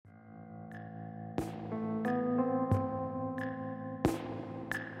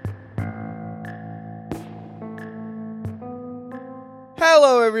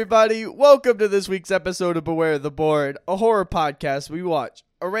Hello, everybody. Welcome to this week's episode of Beware the Board, a horror podcast. We watch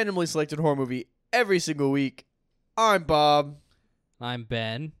a randomly selected horror movie every single week. I'm Bob. I'm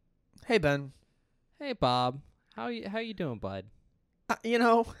Ben. Hey, Ben. Hey, Bob. How you doing, bud?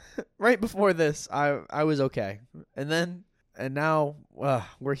 Right before this, I was okay, and now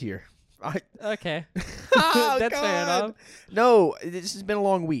we're here. Okay. Oh, That's God. fair enough. No, this has been a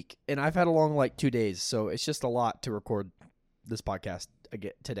long week, and I've had a long 2 days, so it's just a lot to record this podcast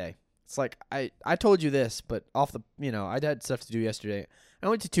again today. It's like I told you this, but I had stuff to do yesterday. I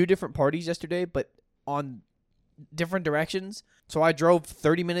went to 2 different parties yesterday, but on different directions. So I drove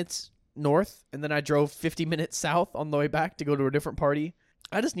 30 minutes north, and then I drove 50 minutes south on the way back to go to a different party.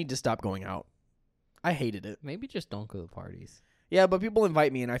 I just need to stop going out. I hated it. Maybe just don't go to parties. Yeah, but people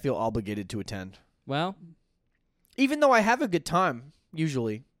invite me, and I feel obligated to attend. Well, Even though I have a good time,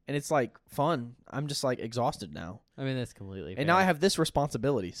 usually, and it's, fun, I'm just, exhausted now. I mean, that's completely fair. And now I have this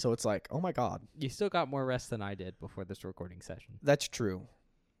responsibility, so it's like, oh, my God. You still got more rest than I did before this recording session. That's true.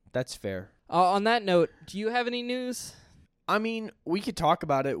 That's fair. On that note, do you have any news? I mean, we could talk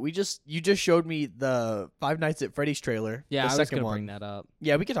about it. You just showed me the Five Nights at Freddy's trailer. Yeah, the I was second going to one. bring that up.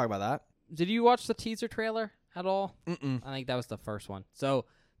 Yeah, we could talk about that. Did you watch the teaser trailer at all? Mm-mm. I think that was the first one. So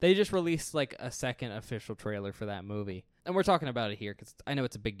they just released, a second official trailer for that movie. And we're talking about it here because I know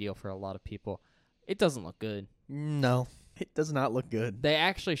it's a big deal for a lot of people. It doesn't look good. No, it does not look good. They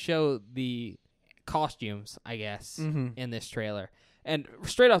actually show the costumes, I guess, Mm-hmm. in this trailer. And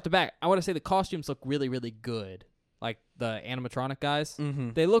straight off the bat, I want to say the costumes look really, really good. Like the animatronic guys.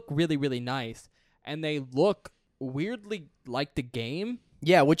 Mm-hmm. They look really, really nice. And they look weirdly like the game.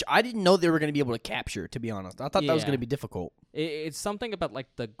 Yeah, which I didn't know they were going to be able to capture, to be honest. I thought that was Yeah. going to be difficult. It's something about,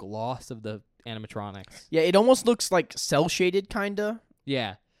 the gloss of the animatronics. Yeah, it almost looks like cel-shaded, kind of.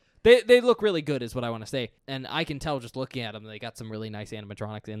 Yeah. They look really good is what I want to say. And I can tell just looking at them, they got some really nice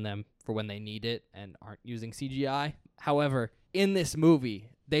animatronics in them for when they need it and aren't using CGI. However, in this movie,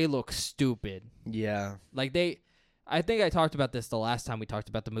 they look stupid. Yeah. I think I talked about this the last time we talked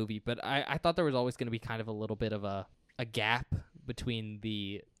about the movie, but I thought there was always going to be kind of a little bit of a gap between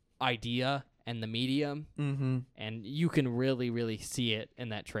the idea and the medium, Mm-hmm. and you can really, really see it in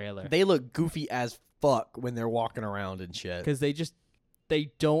that trailer. They look goofy as fuck when they're walking around and shit. Because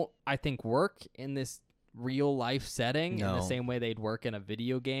they don't, I think, work in this real life setting in the No. same way they'd work in a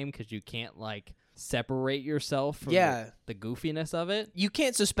video game, because you can't, separate yourself from the goofiness of it. You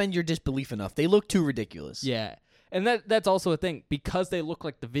can't suspend your disbelief enough. They look too ridiculous. Yeah. And that's also a thing. Because they look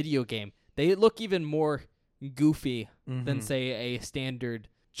like the video game, they look even more goofy than, Mhm. say, a standard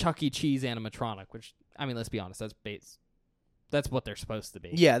Chuck E. Cheese animatronic, which, I mean, let's be honest, that's what they're supposed to be.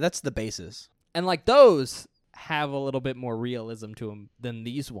 Yeah, that's the basis. And, those have a little bit more realism to them than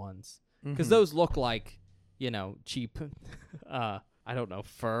these ones. Because Mhm. those look like, cheap, I don't know,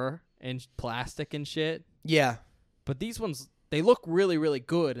 fur and plastic and shit. Yeah. But these ones, they look really, really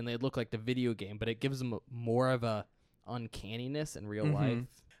good, and they look like the video game, but it gives them more of a uncanniness in real Mhm. life.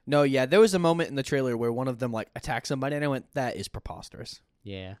 No, yeah, there was a moment in the trailer where one of them attacked somebody, and I went, "That is preposterous."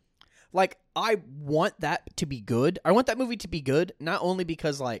 Yeah. I want that to be good. I want that movie to be good, not only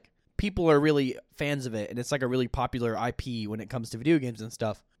because people are really fans of it, and it's a really popular IP when it comes to video games and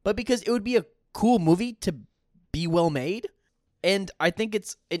stuff, but because it would be a cool movie to be well made, and I think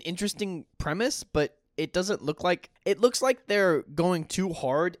it's an interesting premise, but it doesn't look like it looks like they're going too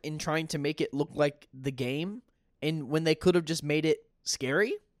hard in trying to make it look like the game, and when they could have just made it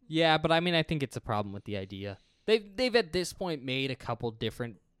scary. Yeah, but I mean, I think it's a problem with the idea. They've at this point made a couple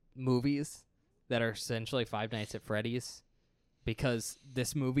different movies that are essentially Five Nights at Freddy's because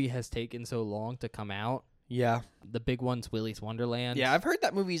this movie has taken so long to come out. Yeah. The big one's Willy's Wonderland. Yeah, I've heard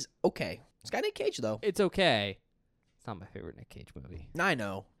that movie's okay. It's got Nick Cage, though. It's okay. It's not my favorite Nick Cage movie. I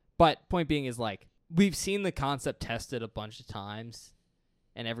know. But point being is we've seen the concept tested a bunch of times,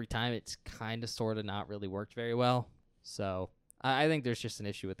 and every time it's kind of sort of not really worked very well. So I think there's just an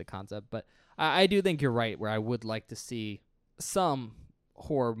issue with the concept. But I do think you're right, where I would like to see some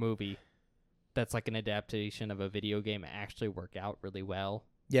horror movie that's an adaptation of a video game actually work out really well.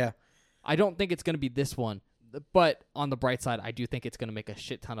 Yeah. I don't think it's going to be this one, but on the bright side, I do think it's going to make a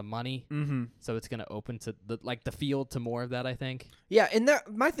shit ton of money. Mm-hmm. So it's going to open to the field to more of that, I think. Yeah, and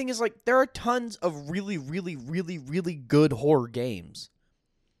my thing is there are tons of really, really, really, really good horror games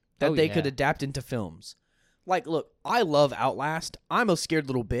that they could adapt into films. Look, I love Outlast. I'm a scared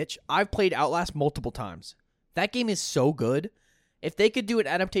little bitch. I've played Outlast multiple times. That game is so good. If they could do an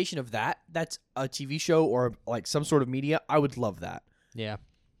adaptation of that's a TV show or some sort of media, I would love that. Yeah.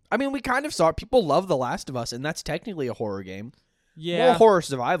 I mean, we kind of saw it. People love The Last of Us, and that's technically a horror game. Yeah. More horror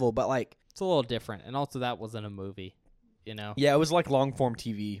survival, but It's a little different. And also that wasn't a movie. you know. Yeah, it was like long form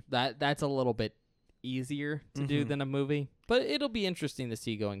TV. That's a little bit easier to do than a movie, but it'll be interesting to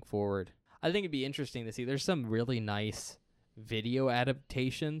see going forward. I think it'd be interesting to see. There's some really nice video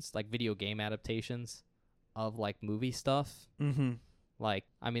adaptations, like video game adaptations of like movie stuff. Mm-hmm. Like,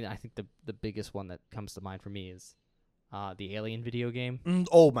 I mean, I think the biggest one that comes to mind for me is the Alien video game.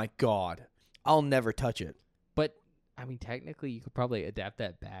 Oh my god, I'll never touch it. But I mean, technically, you could probably adapt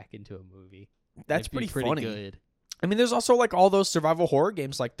that back into a movie. That's It'd be pretty funny. good. I mean, there's also like all those survival horror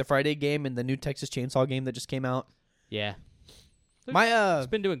games, like the Friday game and the new Texas Chainsaw game that just came out. Yeah, My it's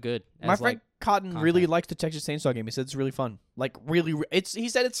been doing good. my as, friend like, Cotton really content. likes the Texas Chainsaw game. He said it's really fun. Like really, he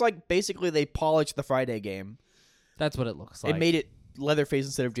said it's like basically they polished the Friday game. That's what it looks like. It made it Leatherface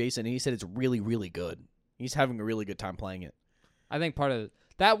instead of Jason, and he said it's really, really good. He's having a really good time playing it. I think part of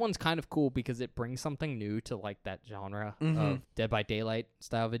that one's kind of cool because it brings something new to like that genre of Dead by Daylight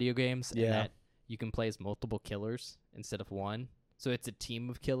style video games. Yeah. And that you can play as multiple killers instead of one. So it's a team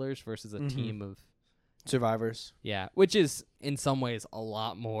of killers versus a team of Survivors. which is in some ways a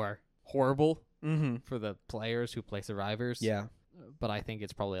lot more horrible Mm-hmm. for the players who play survivors. Yeah. But I think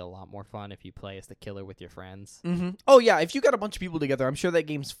it's probably a lot more fun if you play as the killer with your friends. Mm-hmm. Oh yeah, if you got a bunch of people together, I'm sure that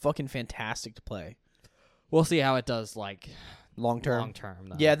game's fucking fantastic to play We'll see how it does like long term. long term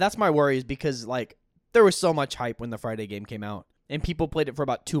though. Yeah, that's my worry is because like there was so much hype when the Friday game came out, and people played it for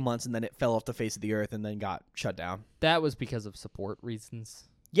about 2 months, and then it fell off the face of the earth, and then got shut down. That was because of support reasons.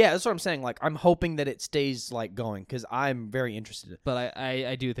 Yeah, that's what I'm saying. Like, I'm hoping that it stays like going because I'm very interested. But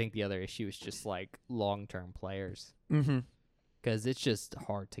I do think the other issue is just like long term players. Mm-hmm. Because it's just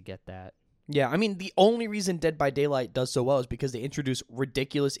hard to get that. Yeah, I mean, the only reason Dead by Daylight does so well is because they introduce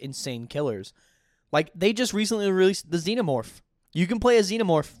ridiculous, insane killers. Like, they just recently released the Xenomorph. You can play a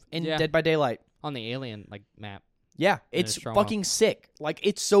Xenomorph in Yeah. Dead by Daylight. On the Alien like map. Yeah, In it's Nostromo. fucking sick. Like,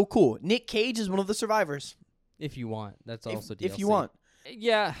 it's so cool. Nick Cage is one of the survivors. If you want. That's also DLC. If you want.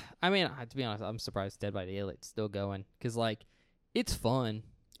 Yeah. I mean, to be honest, I'm surprised Dead by Daylight's still going. Because, like, it's fun.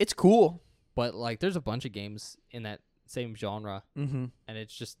 It's cool. But, like, there's a bunch of games in that same genre. Mm-hmm. And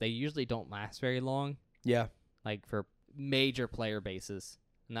it's just, they usually don't last very long. Yeah. Like, for major player bases.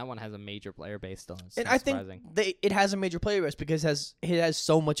 And that one has a major player base still. It's And not I surprising. think it has a major player base because it has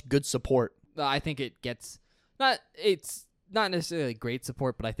so much good support. I think it gets it's not necessarily great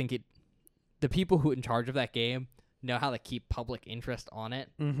support, but I think the people who are in charge of that game know how to keep public interest on it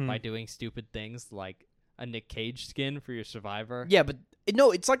by doing stupid things like a Nick Cage skin for your survivor. Yeah, but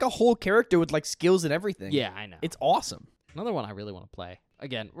no, it's like a whole character with like skills and everything. Yeah, I know. It's awesome. Another one I really want to play.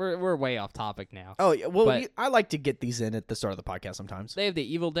 Again, we're way off topic now. Oh, yeah. Well, But- I like to get these in at the start of the podcast sometimes. They have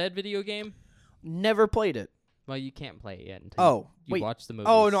the Evil Dead video game. Never played it. Well, you can't play it yet until Oh, you wait. watch the movie.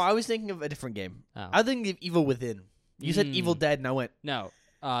 Oh, no, I was thinking of a different game. Oh. I was thinking of Evil Within. You said Evil Dead, and I went, No,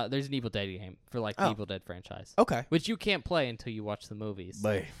 there's an Evil Dead game for like the Oh. Evil Dead franchise, okay. which you can't play until you watch the movies.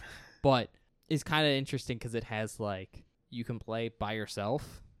 But But it's kind of interesting because it has like you can play by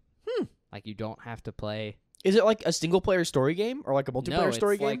yourself. Like you don't have to play. is it like a single-player story game or like a multiplayer No,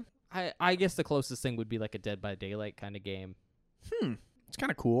 story it's like game? I guess the closest thing would be like a Dead by Daylight kind of game, It's kind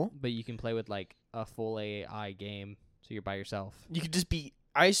of cool. but you can play with like a full AI game, so you're by yourself. You could just be...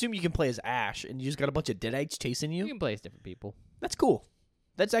 I assume you can play as Ash, and you just got a bunch of deadites chasing You you. can play as different people. That's cool.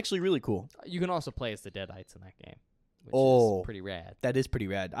 That's actually really cool. You can also play as the Deadites in that game, which Oh. is pretty rad. That is pretty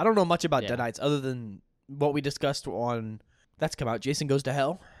rad. I don't know much about Yeah. deadites other than what we discussed on... That's come out. Jason Goes to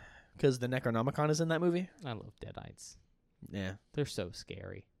Hell, because the Necronomicon is in that movie. I love Deadites. Yeah. They're so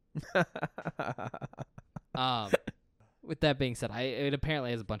scary. With that being said, it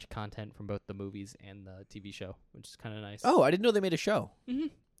apparently has a bunch of content from both the movies and the TV show, which is kind of nice. Oh, I didn't know they made a show.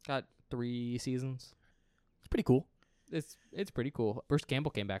 Got 3 seasons. It's pretty cool. It's pretty cool. Bruce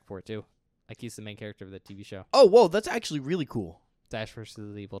Campbell came back for it too. Like he's the main character of the TV show. Oh, whoa, that's actually really cool. It's Ash vs.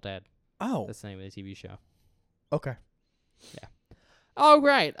 the Evil Dead. Oh, That's the name of the TV show. okay. Oh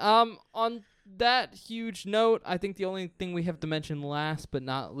right. On that huge note, I think the only thing we have to mention last but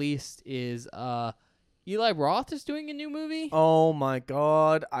not least is Eli Roth is doing a new movie. Oh my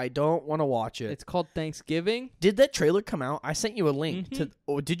god, I don't want to watch it. It's called Thanksgiving. Did that trailer come out? I sent you a link to.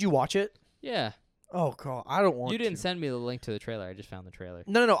 Oh, did you watch it? Yeah. Oh god, I don't want. You didn't to. send me the link to the trailer. I just found the trailer.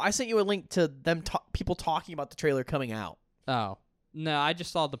 No. I sent you a link to them. People talking about the trailer coming out. Oh. No, I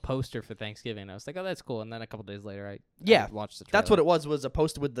just saw the poster for Thanksgiving. I was like, oh, that's cool. And then a couple days later, I watched the trailer. That's what it was a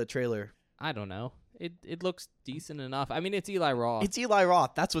post with the trailer. I don't know. It looks decent enough. I mean, it's Eli Roth. It's Eli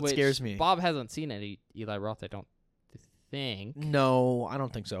Roth. That's what which scares me. Bob hasn't seen any Eli Roth, I don't think. No, I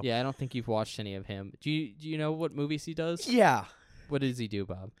don't think so. Yeah, I don't think you've watched any of him. Do you know what movies he does? Yeah. What does he do,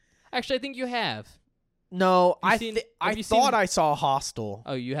 Bob? Actually, I think you have. No, You've I seen- I have you seen- thought I saw Hostel.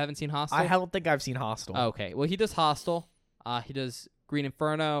 Oh, you haven't seen Hostel? I don't think I've seen Hostel. Okay. Well, he does Hostel. He does Green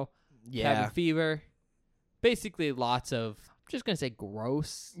Inferno, Yeah. Cabin Fever. Basically, lots of, I'm just going to say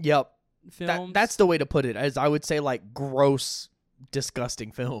gross Yep. films. That's the way to put it, as I would say, like, gross,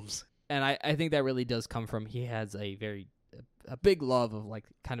 disgusting films. And I think that really does come from, he has a big love of, like,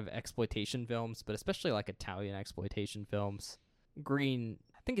 kind of exploitation films, but especially, like, Italian exploitation films.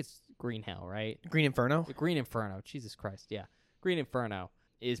 I think it's Green Hell, right? Green Inferno? Green Inferno. Jesus Christ, yeah. Green Inferno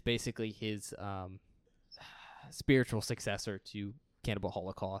is basically his spiritual successor to Cannibal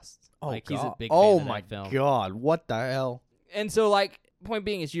Holocaust. Oh, like, God. he's a big fan of my that film. God. What the hell? And so, like, point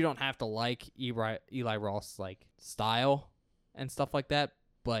being is you don't have to like Eli Roth's, like, style and stuff like that,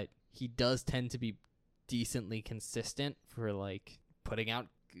 but he does tend to be decently consistent for, like, putting out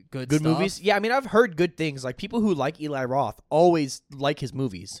good Good stuff. movies? Yeah, I mean, I've heard good things. Like, people who like Eli Roth always like his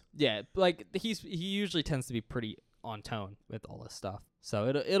movies. Yeah, like, he usually tends to be pretty on tone with all this stuff. So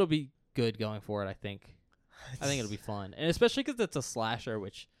it'll be good going forward, I think. I think it'll be fun. And especially because it's a slasher,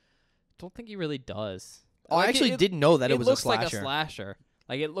 which I don't think he really does. Oh, I actually didn't know that it was a looks like a slasher. slasher.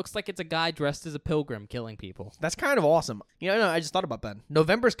 Like, it looks like it's a guy dressed as a pilgrim killing people. That's kind of awesome. You know, I just thought about Ben.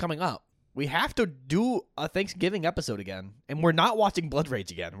 November's coming up. We have to do a Thanksgiving episode again. And we're not watching Blood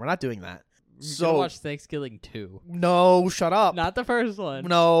Rage again. We're not doing that. You're So gonna watch Thanksgiving 2. No, shut up. Not the first one.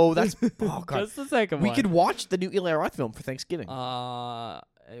 No, that's oh god. Just the second We one. could watch the new Eli Roth film for Thanksgiving.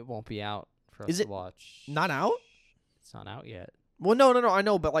 It won't be out for us Is to it watch. Not out? It's not out yet. Well, no, I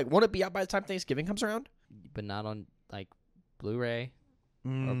know, but like, won't it be out by the time Thanksgiving comes around? But not on, like, Blu-ray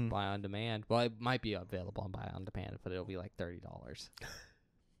or buy on demand. Well, it might be available on buy on demand, but it'll be like $30.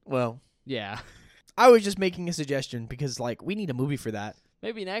 Well, Yeah. I was just making a suggestion because, like, we need a movie for that.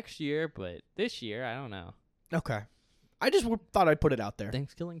 Maybe next year, but this year, I don't know. Okay. I just thought I'd put it out there.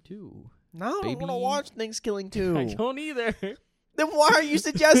 Thanksgiving 2. No, I don't want to baby. watch Thanksgiving I 2. don't either. Then why are you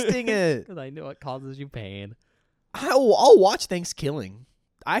suggesting it? Because I know it causes you pain. I'll watch Thanksgiving.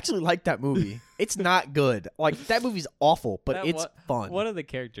 I actually like that movie. It's not good. Like, that movie's awful, but That it's fun. One of the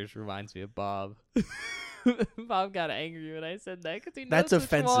characters reminds me of Bob. Bob got angry when I said that because he knows That's which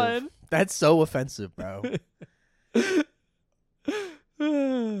offensive. That's so offensive, bro.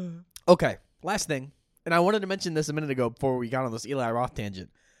 one. Okay, last thing. And I wanted to mention this a minute ago before we got on this Eli Roth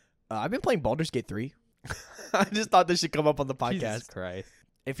tangent. I've been playing Baldur's Gate 3. I just thought this should come up on the podcast. Jesus Christ.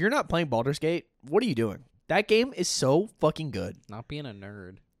 If you're not playing Baldur's Gate, what are you doing? That game is so fucking good. Not being a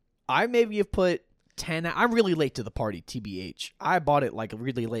nerd. I maybe have put 10. I'm really late to the party, TBH. I bought it like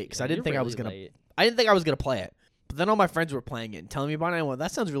really late because I didn't think I was gonna. I didn't think I was gonna play it. But then all my friends were playing it and telling me about it. And I went,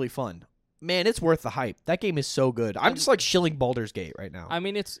 that sounds really fun. Man, it's worth the hype. That game is so good. I'm just like shilling Baldur's Gate right now. I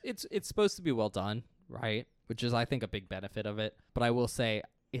mean, it's supposed to be well done, right? Which is, I think, a big benefit of it. But I will say,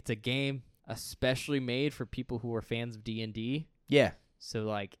 it's a game especially made for people who are fans of D&D. Yeah. So,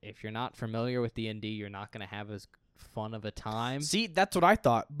 like, if you're not familiar with D&D, you're not going to have as fun of a time. See, that's what I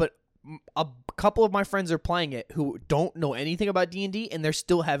thought. But a couple of my friends are playing it who don't know anything about D&D, and they're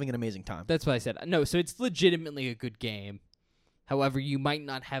still having an amazing time. That's what I said. No, so it's legitimately a good game. However, you might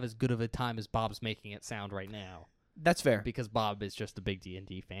not have as good of a time as Bob's making it sound right now. That's fair. Because Bob is just a big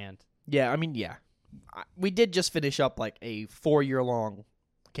D&D fan. Yeah, I mean, yeah. We did just finish up like a 4-year-long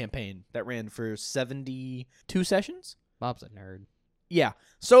campaign that ran for 72 sessions. Bob's a nerd. Yeah.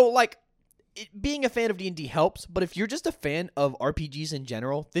 So, like, being a fan of D&D helps, but if you're just a fan of RPGs in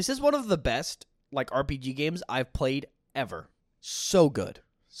general, this is one of the best, like, RPG games I've played ever. So good.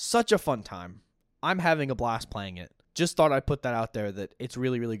 Such a fun time. I'm having a blast playing it. Just thought I'd put that out there that it's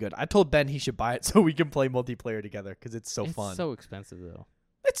really, really good. I told Ben he should buy it so we can play multiplayer together because it's so fun. It's so expensive, though.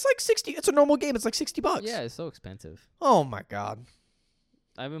 It's like 60. It's a normal game. It's like $60. Yeah, it's so expensive. Oh, my God.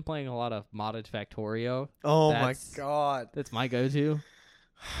 I've been playing a lot of modded Factorio. Oh, That's- my God. That's my go-to.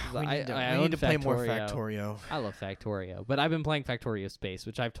 We need to, I we need own to play more Factorio. Factorio. I love Factorio, but I've been playing Factorio Space,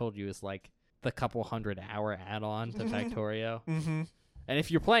 which I've told you is like the couple 100-hour add-on to Factorio. Mm-hmm. And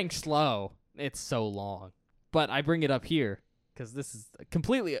if you're playing slow, it's so long. But I bring it up here because this is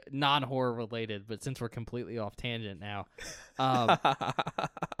completely non-horror related, but since we're completely off tangent now,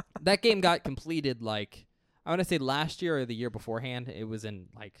 that game got completed like, I want to say last year or the year beforehand. It was in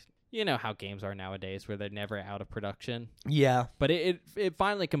like, you know how games are nowadays where they're never out of production. Yeah. But it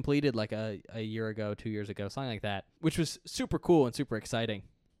finally completed like a year ago, 2 years ago, something like that, which was super cool and super exciting.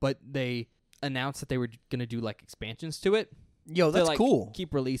 But they announced that they were going to do like expansions to it. Yo, that's like, cool.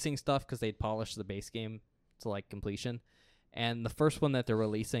 Keep releasing stuff because they'd polished the base game to like completion. And the first one that they're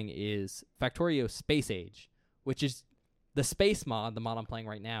releasing is Factorio Space Age, which is the space mod, the mod I'm playing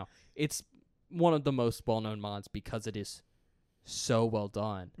right now. It's one of the most well-known mods because it is so well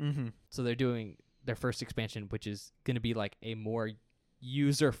done. Mm-hmm. So they're doing their first expansion, which is going to be like a more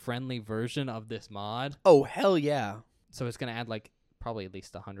user-friendly version of this mod. Oh, hell yeah. So it's going to add like probably at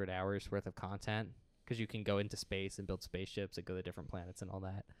least 100 hours worth of content because you can go into space and build spaceships and go to different planets and all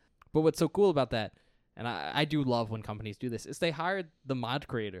that. But what's so cool about that, and I do love when companies do this, is they hired the mod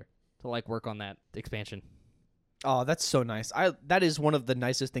creator to like work on that expansion. Oh, that's so nice. That is one of the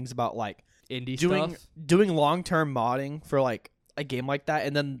nicest things about like Indie doing stuff. long-term modding for like a game like that,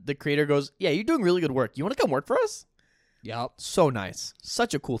 and then the creator goes, "Yeah, you're doing really good work. You want to come work for us?" Yep. So nice.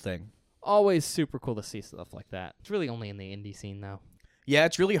 Such a cool thing. Always super cool to see stuff like that. It's really only in the indie scene though. Yeah,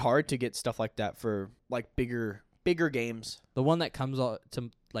 it's really hard to get stuff like that for like bigger games. The one that comes to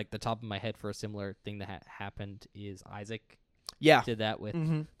like the top of my head for a similar thing that happened is Isaac. Yeah. Did that with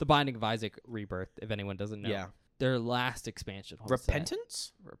Mm-hmm. the Binding of Isaac Rebirth, if anyone doesn't know. Yeah. Their last expansion. What was that?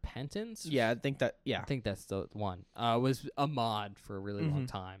 Repentance? Repentance? Yeah, I think that. Yeah. I think that's the one. Was a mod for a really long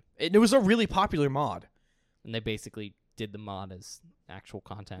time. It was a really popular mod. And they basically did the mod as actual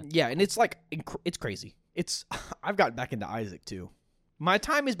content. Yeah, and it's like it's crazy. I've gotten back into Isaac too. My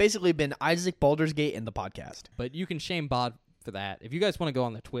time has basically been Isaac, Baldur's Gate, and the podcast. But you can shame Bob for that. If you guys want to go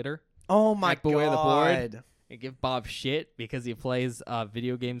on the Twitter Oh my Back Beware the Board. god! and give Bob shit because he plays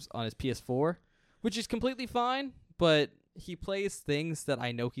video games on his PS4, which is completely fine, but he plays things that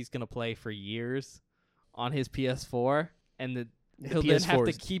I know he's going to play for years on his PS4, and he'll then have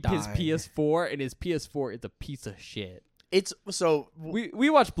to PS4's keep his dying. PS4, and his PS4 is a piece of shit. It's so We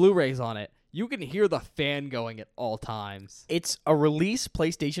watch Blu-rays on it. You can hear the fan going at all times. it's a release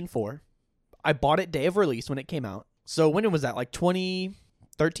PlayStation 4. I bought it day of release when it came out. So when was that? Like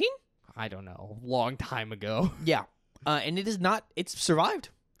 2013? I don't know. Long time ago. Yeah. And it is not. It's survived.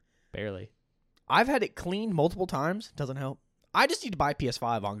 Barely. I've had it cleaned multiple times. Doesn't help. I just need to buy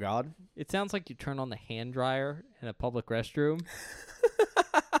PS5 on God. It sounds like you turn on the hand dryer in a public restroom.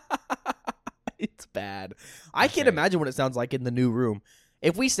 It's bad. I can't Okay. imagine what it sounds like in the new room.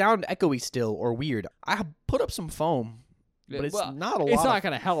 If we sound echoey still or weird, I have put up some foam, but it's Well, not a lot. It's not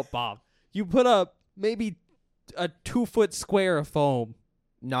going to help, Bob. You put up maybe a 2-foot square of foam.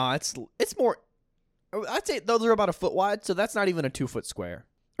 No, it's more. I'd say those are about a foot wide, so that's not even a 2-foot square.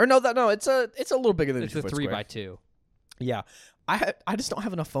 Or no, it's a little bigger than It's a a 2-foot 3x2. square. Yeah, I just don't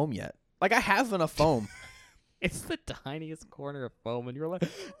have enough foam yet. Like I have enough foam. It's the tiniest corner of foam, and you're like,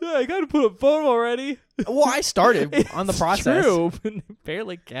 yeah, I got to put up foam already. Well, I started on the It's process. True, but it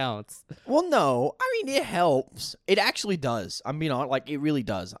barely counts. Well, no, I mean it helps. It actually does. I'm being honest, like it really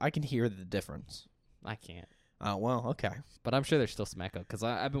does. I can hear the difference. I can't. Oh well, okay. But I'm sure there's still some echo because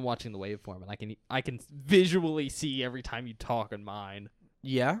I've been watching the waveform, and I can visually see every time you talk on mine.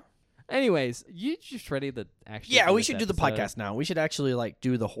 Yeah. Anyways, you just ready to actually? Yeah, do we this should do the episode? podcast now. We should actually like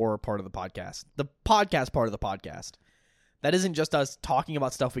do the horror part of the podcast. The podcast part of the podcast. That isn't just us talking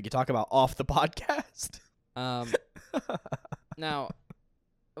about stuff we could talk about off the podcast. Now,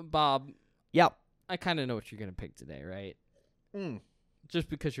 Bob, Yep. I kind of know what you're gonna pick today, right? Mm. Just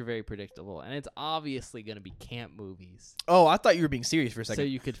because you're very predictable, and it's obviously gonna be camp movies, Oh, I thought you were being serious for a so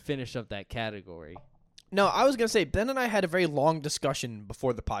second. you could finish up that category. No, I was going to say, Ben and I had a very long discussion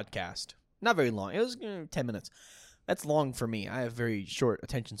before the podcast. Not very long. It was 10 minutes. That's long for me. I have very short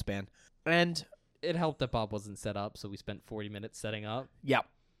attention span. And, It helped that Bob wasn't set up, so we spent 40 minutes setting up. yeah.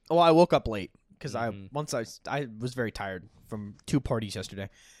 Well, I woke up late because Mhm. I was very tired from 2 parties yesterday.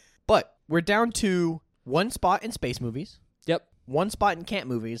 But we're down to 1 spot in space movies, Yep. 1 spot in camp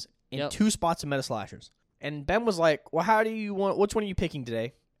movies, and Yep. 2 spots in meta slashers. And Ben was like, well, which one are you picking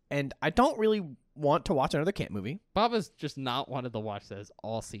today? And I don't really want to watch another camp movie. Bob has just not wanted to watch this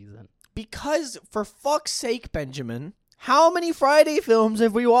all season. Because, for fuck's sake, Benjamin, how many Friday films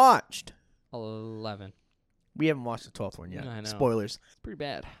have we watched? 11. We haven't watched the 12th one yet. I know. Spoilers. It's pretty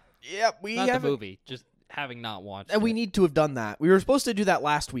bad. Yep, we Not haven't. the movie, just having not watched And we it. need to have done that. We were supposed to do that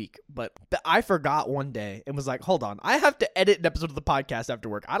last week, but I forgot one day and was like, hold on. I have to edit an episode of the podcast after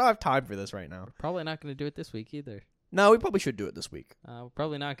work. I don't have time for this right now. Probably not going to do it this week either. No, we probably should do it this week. We're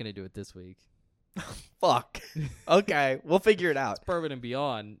probably not going to do it this week. Fuck. Okay, we'll figure it out. Bourbon and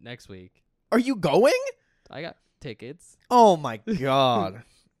Beyond next week. Are you going? I got tickets. Oh, my God.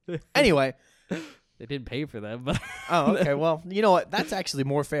 Anyway. They didn't pay for them, but Oh, okay. Well, you know what? That's actually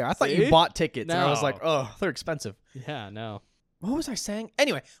more fair. I thought you See? bought tickets, and I was No. like, oh, they're expensive. yeah, no. What was I saying?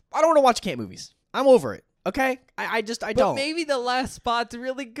 Anyway, I don't want to watch camp movies. I'm over it. Okay? I But don't. maybe the last spot's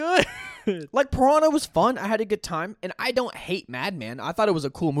really good. Like, Piranha was fun. I had a good time. And I don't hate Madman. I thought it was a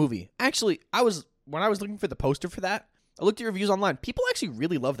cool movie. Actually, when I was looking for the poster for that, I looked at reviews online. People actually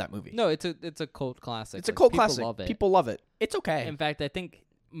really love that movie. No, it's a cult classic. It's a Like, cult people classic. Love it. People love it. It's okay. In fact, I think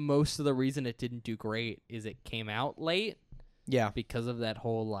most of the reason it didn't do great is it came out late Yeah. because of that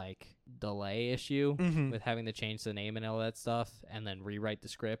whole like delay issue Mhm. with having to change the name and all that stuff and then rewrite the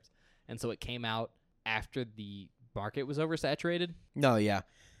script. And so it came out after the market was oversaturated. No, yeah.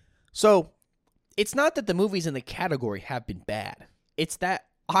 So it's not that the movies in the category have been bad. It's that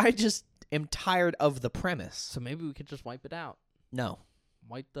I just am tired of the premise. So maybe we could just wipe it out. No.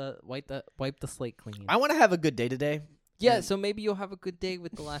 Wipe the slate clean. I want to have a good day today. Yeah, so maybe you'll have a good day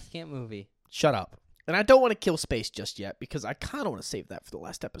with the Last Camp movie. Shut up. And I don't want to kill space just yet because I kind of want to save that for the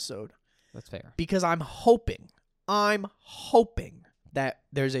last episode. That's fair. Because I'm hoping that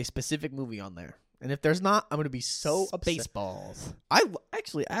there's a specific movie on there. And if there's not, I'm going to be so upset. Spaceballs. I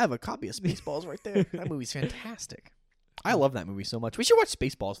have a copy of Spaceballs right there. That movie's fantastic. I love that movie so much. We should watch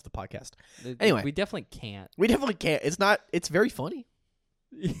Spaceballs for the podcast. Anyway. We definitely can't. We definitely can't. It's very funny.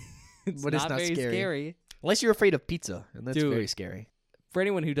 It's But not it's not very scary. Unless you're afraid of pizza, and that's Dude. very scary. For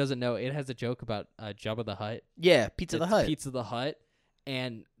anyone who doesn't know, it has a joke about Jabba the Hutt. Yeah, Pizza the It's Hut. Pizza the Hut.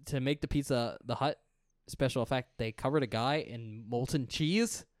 And to make the Pizza the Hut special effect, they covered a guy in molten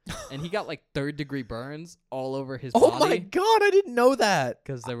cheese, and he got like 3rd-degree burns all over his Oh body. my god, I didn't know that.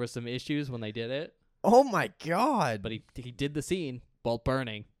 Because there were some issues when they did it. Oh my god. But he did the scene while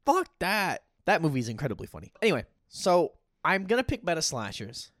burning. Fuck that. That movie's incredibly funny. Anyway, so I'm going to pick meta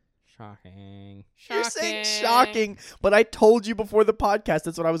slashers. Shocking. You're saying shocking, but I told you before the podcast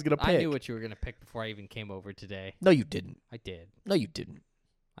that's what I was going to pick. I knew what you were going to pick before I even came over today. No, you didn't. I did. No, you didn't.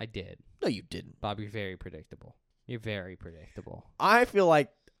 I did. No, you didn't. Bob, you're very predictable. You're very predictable. I feel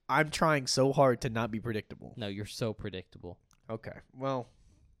like I'm trying so hard to not be predictable. No, you're so predictable. Okay. Well,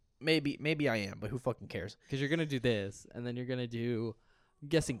 maybe I am, but who fucking cares? Because you're going to do this, and then you're going to do, I'm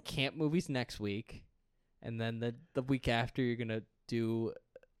guessing, camp movies next week. And then the week after, you're going to do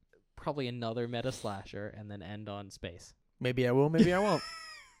probably another meta slasher, and then end on space. Maybe I will, maybe I won't.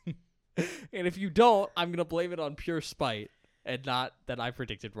 And if you don't, I'm going to blame it on pure spite, and not that I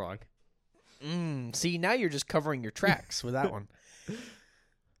predicted wrong. See, now you're just covering your tracks with that one.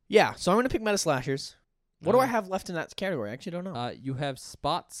 Yeah, so I'm going to pick meta slashers. What do I have left in that category? I actually don't know. You have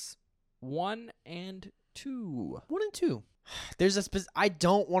spots 1 and 2. 1 and 2. There's I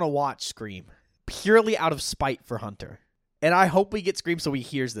don't want to watch Scream purely out of spite for Hunter. And I hope we get Scream so he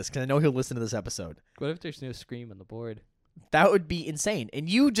hears this because I know he'll listen to this episode. What if there's no Scream on the board? That would be insane. And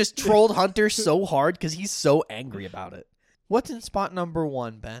you just trolled Hunter so hard because he's so angry about it. What's in spot number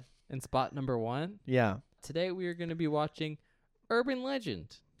 1, Ben? In spot number 1, Yeah. today we are going to be watching Urban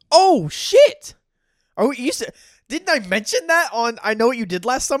Legend. Oh, shit! Didn't I mention that on I Know What You Did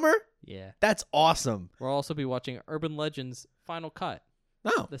Last Summer? Yeah. That's awesome. We'll also be watching Urban Legends Final Cut,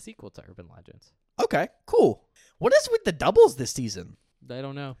 Oh, the sequel to Urban Legends. okay, cool. What is with the doubles this season? I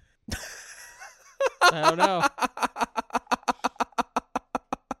don't know. I don't know.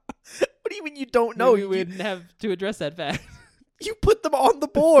 What do you mean you don't know? Maybe we didn't have to address that fact. You put them on the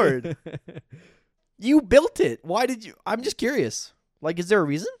board. You built it. Why did you? I'm just curious. Like, is there a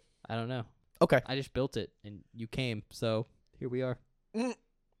reason? I don't know. Okay. I just built it, and you came, so here we are.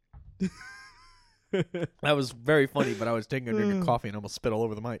 That was very funny, but I was taking a drink of coffee and almost spit all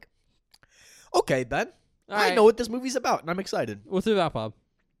over the mic. Okay, Ben. All I right. know what this movie's about, and I'm excited. What's it about, Bob?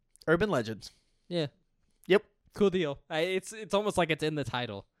 Urban Legends. Yeah. Yep. Cool deal. It's almost like it's in the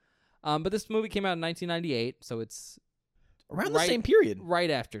title. But this movie came out in 1998, so it's Around the Right. same period. right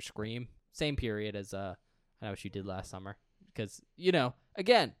after Scream. Same period as I Know What You Did Last Summer. Because,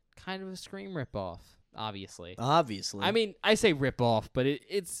 again, kind of a Scream ripoff, obviously. Obviously. I mean, I say ripoff, but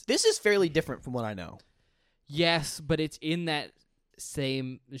it's... this is fairly different from what I know. Yes, but it's in that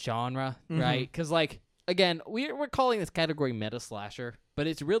same genre, Mhm. right? Because, again, we're calling this category meta slasher, but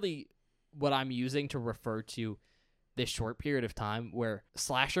it's really what I'm using to refer to this short period of time where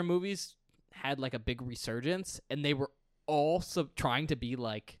slasher movies had, a big resurgence, and they were all trying to be,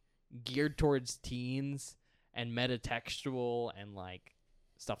 geared towards teens and metatextual and,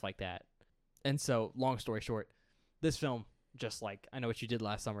 stuff like that. And so, long story short, this film, just like I Know What You Did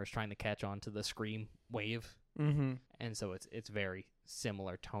Last Summer, is trying to catch on to the Scream wave. Mm-hmm. And so it's very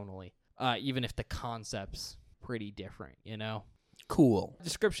similar tonally, even if the concept's pretty different, Cool.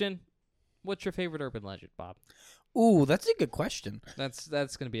 Description, what's your favorite urban legend, Bob? Ooh, that's a good question. That's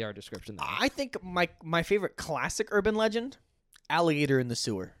going to be our description then. I think my favorite classic urban legend, Alligator in the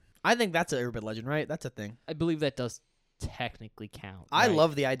Sewer. I think that's an urban legend, right? That's a thing. I believe that does technically count. I right?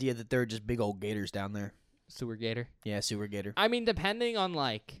 love the idea that there are just big old gators down there. Sewer gator. Yeah, sewer gator. I mean, depending on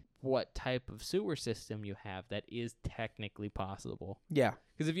what type of sewer system you have, that is technically possible. Yeah.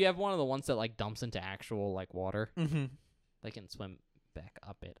 Because if you have one of the ones that dumps into actual water, Mm-hmm. they can swim back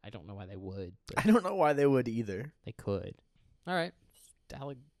up it. I don't know why they would, I but don't know why they would either. they could. All right,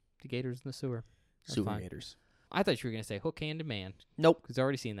 alligators in the sewer. That's Sewer fine. gators. I thought you were gonna say Hook Hand Man. Nope. Because I've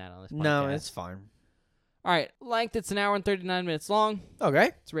already seen that on this podcast. No, it's fine. All right, length, it's an hour and 39 minutes long.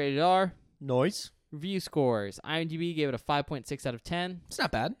 Okay. It's rated R. Noise. Review scores. IMDb gave it a 5.6 out of 10. It's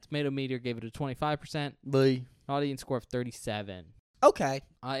not bad. Tomato Meter gave it a 25%. But Audience score of 37. okay.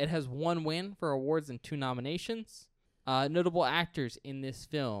 It has 1 win for awards and 2 nominations. Notable actors in this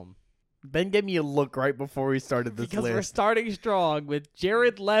film. Ben gave me a look right before we started this Because we're list. starting strong with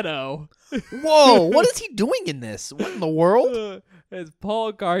Jared Leto. Whoa, what is he doing in this? What in the world? As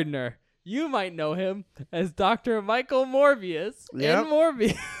Paul Gardner. You might know him as Dr. Michael Morbius Yep. in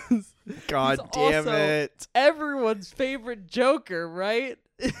Morbius. God He's damn also it. Everyone's favorite Joker, right?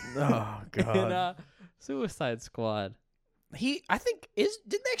 Oh, God. in Suicide Squad. I think, didn't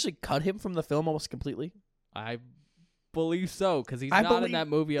they actually cut him from the film almost completely? I believe so, because he's I not in believe that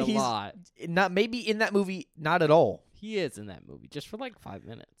movie a he's- lot. Not maybe in that movie, not at all. He is in that movie, just for like 5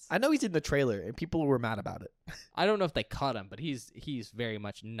 minutes. I know he's in the trailer, and people were mad about it. I don't know if they cut him, but he's very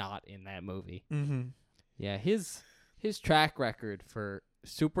much not in that movie. Mm-hmm. Yeah, his track record for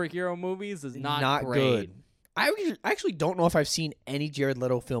superhero movies is not great. good. I actually don't know if I've seen any Jared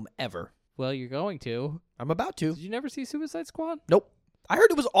Leto film ever. Well, you're going to. I'm about to. Did you never see Suicide Squad? Nope. I heard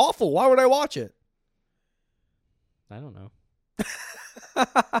it was awful. Why would I watch it? I don't know.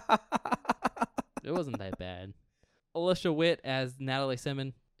 It wasn't that bad. Alicia Witt as Natalie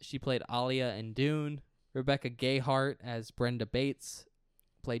Simon. She played Alia in Dune. Rebecca Gayheart as Brenda Bates.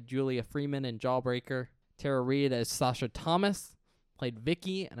 Played Julia Freeman in Jawbreaker. Tara Reid as Sasha Thomas. Played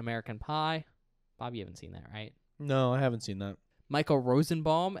Vicky in American Pie. Bob, you haven't seen that, right? No, I haven't seen that. Michael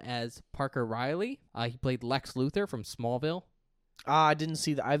Rosenbaum as Parker Riley. He played Lex Luthor from Smallville. I didn't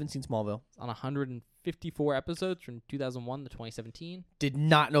see that. I haven't seen Smallville. On 154 episodes from 2001 to 2017. Did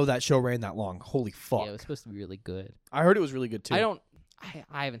not know that show ran that long. Holy fuck. Yeah, it was supposed to be really good. I heard it was really good too.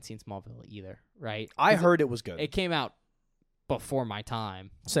 I haven't seen Smallville either, right? I 'Cause heard it was good. it came out before my time.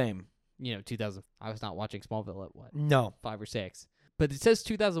 Same. 2000. I was not watching Smallville at what, No. 5 or 6. But it says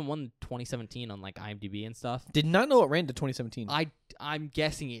 2001 to 2017 on like IMDb and stuff. Did not know it ran to 2017. I'm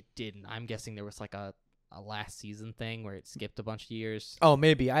guessing it didn't. I'm guessing there was like a last season thing where it skipped a bunch of years. Oh,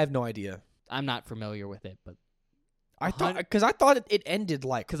 maybe. I have no idea. I'm not familiar with it, but I thought it ended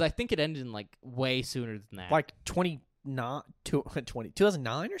like because I think it ended in like way sooner than that.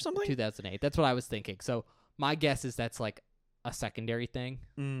 2009 or something. 2008. That's what I was thinking. So my guess is that's like a secondary thing,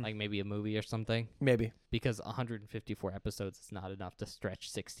 like maybe a movie or something. Maybe. Because 154 episodes is not enough to stretch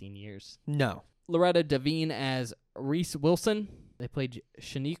 16 years. No. Loretta Devine as Reese Wilson. They played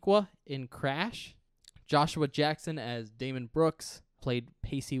Shaniqua in Crash. Joshua Jackson as Damon Brooks. Played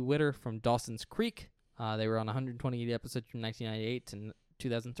Pacey Witter from Dawson's Creek. They were on 128 episodes from 1998 to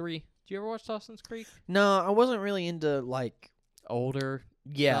 2003. Did you ever watch Dawson's Creek? No, I wasn't really into like Older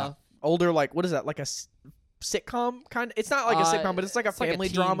yeah, stuff? older like what is that? Like a sitcom kind of? It's not like a sitcom, but it's like a family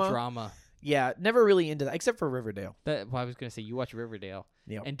teen drama. Yeah, never really into that except for Riverdale. I was going to say, you watch Riverdale.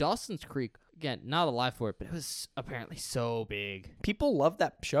 Yep. And Dawson's Creek, again, not alive for it, but it was apparently so big. People love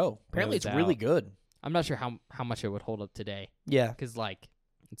that show. Apparently it's No really doubt. good. I'm not sure how much it would hold up today. Yeah. Because, like,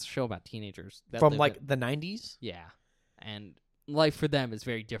 it's a show about teenagers. That From live like in- the 90s. Yeah. And life for them is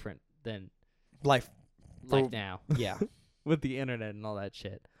very different than Life. life now Yeah. with the internet and all that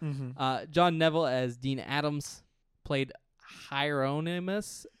shit. Mm-hmm. John Neville as Dean Adams played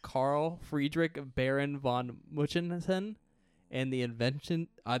Hieronymus Carl Friedrich Baron von Munchausen and the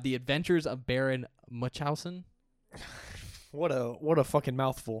Adventures of Baron Munchausen. What a fucking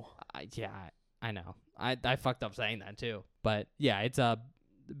mouthful. I know. I fucked up saying that too. But yeah, it's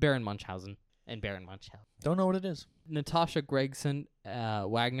Baron Munchausen and Baron Munchausen. Don't know what it is. Natasha Gregson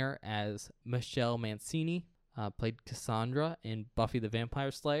Wagner as Michelle Mancini played Cassandra in Buffy the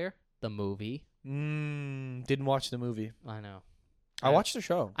Vampire Slayer, the movie. Didn't watch the movie. I know. I watched the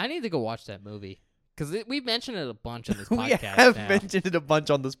show. I need to go watch that movie because we've mentioned it a bunch on this We podcast. have now. mentioned it a bunch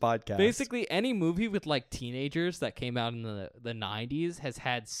on this podcast. Basically, any movie with like teenagers that came out in the 90s has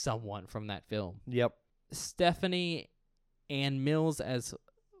had someone from that film. Yep. Stephanie Ann Mills as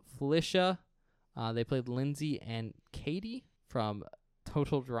Felicia. They played Lindsay and Katie from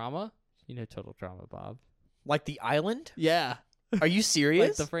Total Drama. You know Total Drama, Bob. Like The Island? Yeah. Are you serious?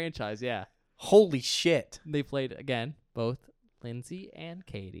 Like the franchise, yeah. Holy shit. They played, again, both Lindsay and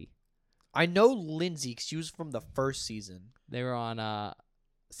Katie. I know Lindsay because she was from the first season. They were on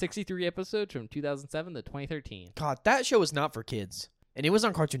 63 episodes from 2007 to 2013. God, that show was not for kids. And it was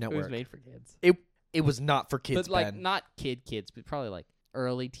on Cartoon It Network. was made for kids. It was not for kids, But, like, Ben. not kids, but probably, like,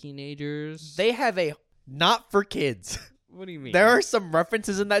 early teenagers. They have a not for kids. What do you mean? There are some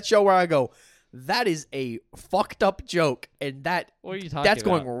references in that show where I go, that is a fucked up joke, and What are you talking that's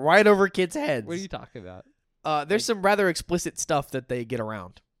about? going right over kids' heads. What are you talking about? There's some rather explicit stuff that they get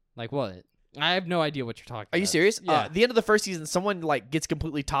around. Like what? I have no idea what you're talking about. Are you serious? Yeah. The end of the first season, someone like gets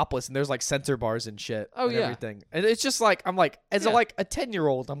completely topless, and there's like censor bars and shit. Oh, and yeah. everything. And it's just like I'm like as Yeah. a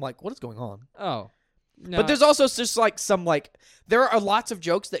 10-year-old, I'm like, what is going on? Oh. No. But there's also just like some like there are lots of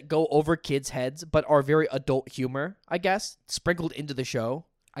jokes that go over kids' heads, but are very adult humor, I guess, sprinkled into the show.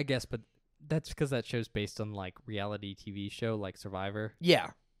 I guess, but that's because that show's based on like reality TV show like Survivor.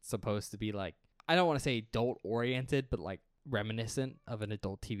 Yeah. It's supposed to be like, I don't want to say adult oriented, but like reminiscent of an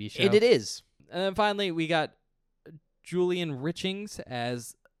adult TV show. It is. And then finally, we got Julian Richings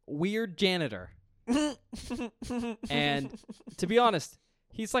as weird janitor. And to be honest,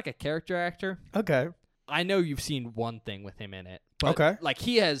 he's like a character actor. Okay. I know you've seen one thing with him in it. But Okay. like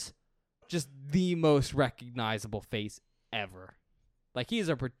he has just the most recognizable face ever. Like he's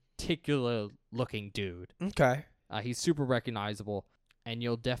a particular looking dude. Okay. He's super recognizable, and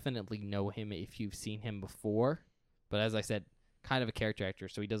you'll definitely know him if you've seen him before. But as I said, kind of a character actor,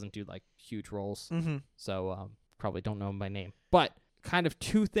 so he doesn't do like huge roles. Mm-hmm. So probably don't know him by name. But kind of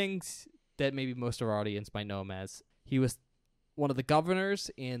two things that maybe most of our audience might know him as. He was one of the governors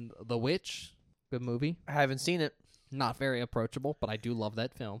in The Witch. Good movie. I haven't seen it. Not very approachable, but I do love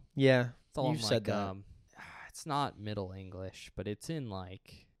that film. Yeah. It's all You've in, said like, that. It's not Middle English, but it's in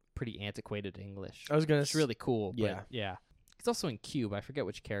like pretty antiquated English. I was gonna. It's really cool. But Yeah. yeah. He's also in Cube. I forget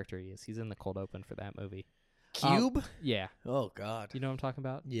which character he is. He's in the cold open for that movie. Cube. Yeah. Oh God. You know what I'm talking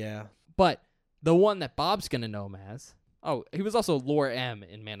about? Yeah. But the one that Bob's gonna know him as. Oh, he was also Laura M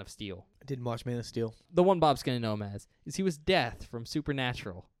in Man of Steel. I didn't watch Man of Steel. The one Bob's gonna know him as is he was Death from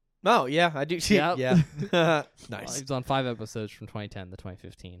Supernatural. Oh yeah, I do see. Yep. Yeah. Well, Nice. he was on 5 episodes from 2010 to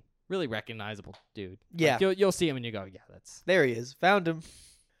 2015. Really recognizable dude. Yeah. Like, you'll see him and you go, yeah, that's. There he is. Found him.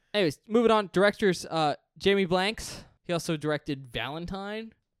 Anyways, moving on. Directors, Jamie Blanks. He also directed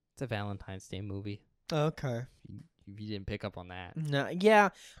Valentine. It's a Valentine's Day movie. Okay. If you didn't pick up on that. No, yeah.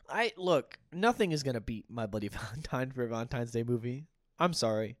 I look. Nothing is gonna beat My Bloody Valentine for a Valentine's Day movie. I'm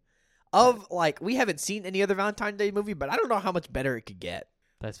sorry. We haven't seen any other Valentine's Day movie, but I don't know how much better it could get.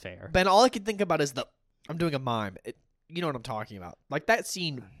 That's fair. Ben, all I can think about is I'm doing a mime. You know what I'm talking about. Like that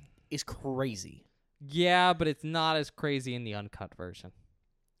scene is crazy. Yeah, but it's not as crazy in the uncut version.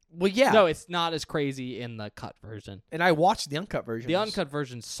 Well, yeah. No, it's not as crazy in the cut version. And I watched the uncut version. The uncut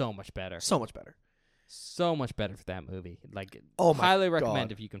version's so much better. So much better. So much better for that movie. Like, Oh my highly recommend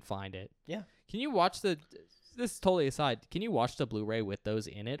God. if you can find it. Yeah. Can you watch this is totally aside. Can you watch the Blu-ray with those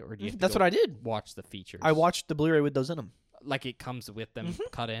in it, or do you have to That's go what I did. watch the features? I watched the Blu-ray with those in them. Like it comes with them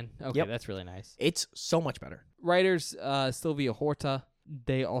Mhm. cut in. Okay, Yep. that's really nice. It's so much better. Writers Sylvia Horta.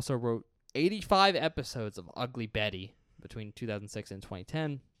 They also wrote 85 episodes of Ugly Betty between 2006 and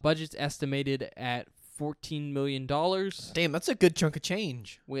 2010. Budget's estimated at $14 million Damn, that's a good chunk of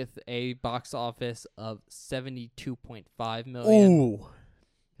change. with a box office of $72.5 million. Ooh.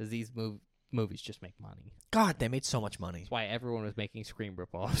 Because these movies just make money. God, they made so much money. That's why everyone was making Scream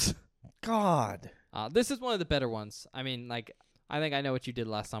ripoffs. God. This is one of the better ones. I mean, like, I think I Know What You Did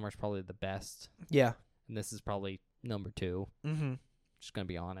Last Summer is probably the best. Yeah. And this is probably number 2. Mm-hmm. Just going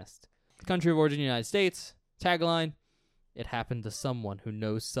to be honest. Country of origin, United States. Tagline, it happened to someone who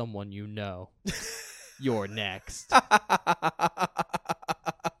knows someone you know. You're next.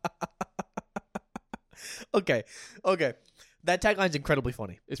 Okay. That tagline's incredibly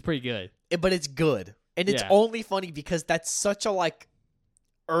funny. It's pretty good. But it's good. And it's Yeah. only funny because that's such a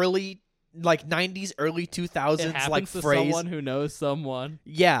early 90s, early 2000s It happens to phrase. someone who knows someone.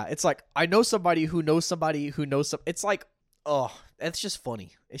 Yeah, it's like I know somebody who knows somebody who knows some. It's like, oh, it's just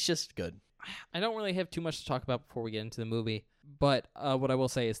funny. It's just good. I don't really have too much to talk about before we get into the movie, but what I will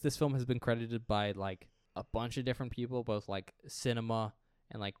say is this film has been credited by a bunch of different people, both cinema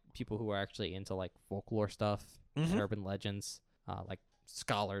and people who are actually into folklore stuff and urban legends,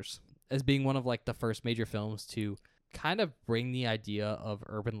 scholars, as being one of the first major films to kind of bring the idea of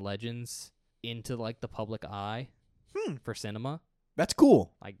urban legends into the public eye for cinema. That's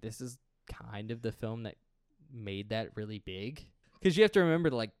cool. This is kind of the film that made that really big, because you have to remember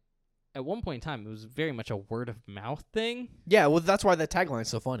at one point in time, it was very much a word of mouth thing. Yeah, well, that's why that tagline's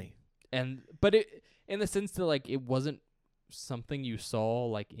so funny. But it, in the sense that it wasn't something you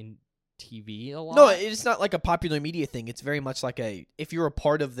saw in TV a lot. No, it's not like a popular media thing. It's very much if you're a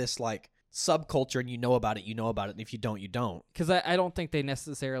part of this subculture and you know about it, you know about it. And if you don't, you don't. Because I don't think they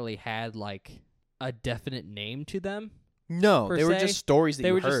necessarily had a definite name to them. No, per they were se. just stories that They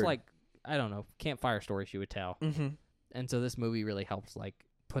you were heard. just I don't know, campfire stories you would tell. Mm-hmm. And so this movie really helps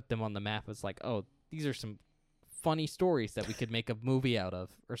put them on the map. It's oh, these are some funny stories that we could make a movie out of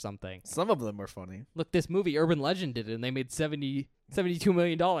or something. Some of them were funny. Look, this movie Urban Legend did it, and they made $72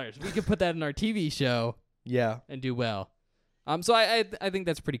 million. We could put that in our TV show Yeah. and do well. So I think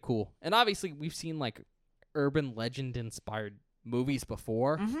that's pretty cool. And obviously we've seen like urban legend inspired movies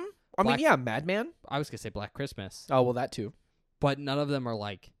before. Mm-hmm. I mean, yeah, Madman. I was gonna say Black Christmas, Oh, well, that too. but none of them are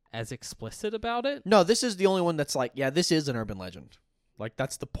like as explicit about it. No, this is the only one that's like, yeah, this is an urban legend. Like,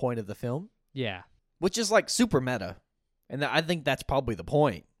 that's the point of the film, Yeah. which is like super meta. And I think that's probably the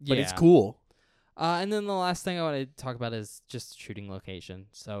point. But it's Yeah. cool. And then the last thing I want to talk about is just shooting location.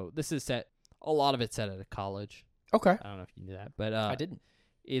 So this is a lot of it's set at a college. Okay. I don't know if you knew that, but I didn't.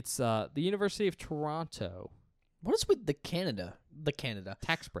 it's the University of Toronto. What is with the Canada?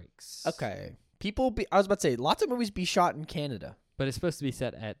 Tax breaks. Okay. I was about to say, lots of movies be shot in Canada. But it's supposed to be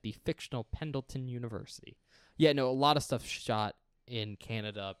set at the fictional Pendleton University. Yeah, no, a lot of stuff shot in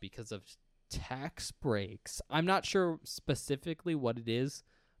Canada because of tax breaks. I'm not sure specifically what it is,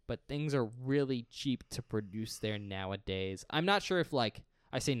 but things are really cheap to produce there nowadays. I'm not sure if, like,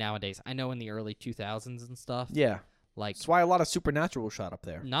 I say nowadays, I know in the early 2000s and stuff, Yeah. like, That's why a lot of Supernatural was shot up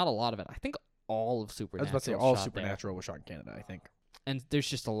there. not a lot of it. I think all of I was Supernatural about to say, all shot Supernatural was shot in Canada, I think. there. And there's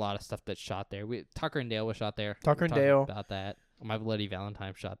just a lot of stuff that's shot there. Tucker and Dale was shot there. Tucker We and talked Dale. about that. My Bloody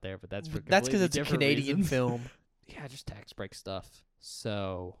Valentine shot there, but that's for That's because completely it's a different Canadian reasons. film. Yeah, just tax break stuff.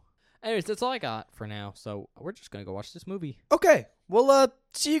 So, anyways, that's all I got for now. So we're just gonna go watch this movie. Okay. Well,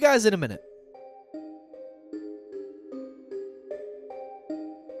 see you guys in a minute.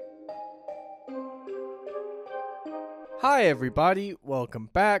 Hi, everybody. Welcome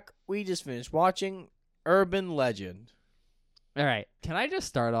back. We just finished watching Urban Legend. All right, can I just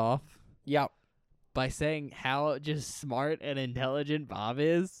start off Yep. by saying how just smart and intelligent Bob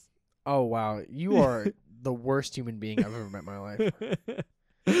is? Oh, wow. You are the worst human being I've ever met in my life.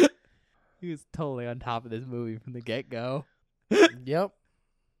 He was totally on top of this movie from the get go. Yep.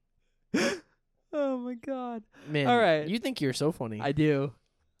 Oh my god. Man, All right. you think you're so funny. I do.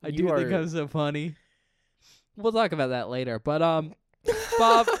 I You do think are- I'm so funny. We'll talk about that later. But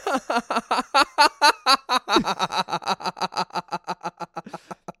Bob,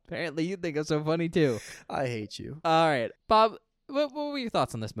 apparently you think I'm so funny too. I hate you. All right. Bob, what were your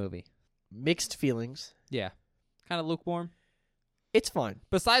thoughts on this movie? Mixed feelings. Yeah. Kind of lukewarm. It's fine.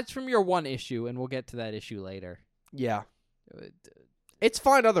 Besides from your one issue, and we'll get to that issue later. Yeah. It's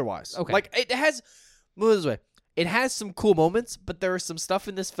fine otherwise. Okay. Like, it has, move this way. It has some cool moments, but there is some stuff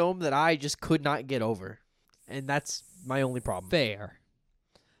in this film that I just could not get over. And that's my only problem. Fair.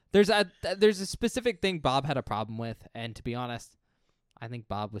 There's a specific thing Bob had a problem with, and to be honest, I think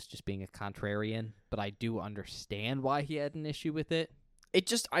Bob was just being a contrarian, but I do understand why he had an issue with it. I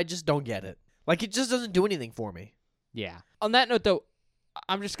just don't get it. Like, it just doesn't do anything for me. Yeah. On that note, though,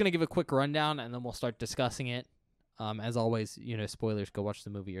 I'm just gonna give a quick rundown, and then we'll start discussing it. As always, spoilers. Go watch the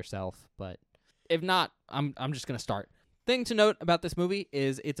movie yourself. But if not, I'm just gonna start. Thing to note about this movie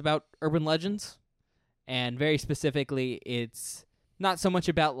is it's about urban legends, and very specifically, it's not so much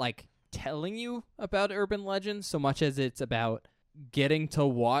about like telling you about urban legends, so much as it's about getting to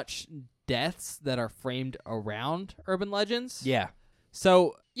watch deaths that are framed around urban legends. Yeah.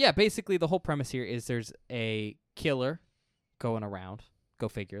 So, yeah, basically the whole premise here is there's a killer going around. Go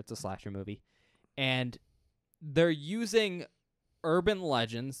figure, it's a slasher movie. And they're using urban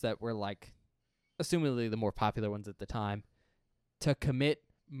legends that were like, assumedly the more popular ones at the time, to commit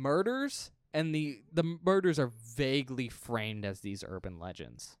murders. And the murders are vaguely framed as these urban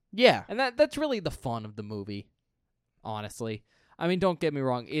legends. Yeah. And that's really the fun of the movie, honestly. I mean, don't get me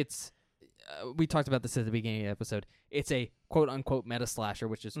wrong. It's we talked about this at the beginning of the episode. It's a quote-unquote meta-slasher,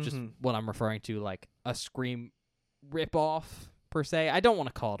 which is just what I'm referring to, like a Scream rip-off, per se. I don't want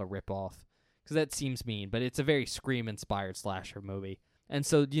to call it a rip-off, because that seems mean, but it's a very Scream-inspired slasher movie. And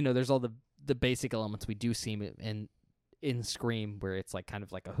so, there's all the basic elements we do see in Scream, where it's like kind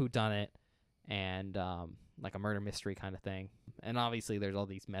of like a whodunit, and like a murder mystery kind of thing. And obviously there's all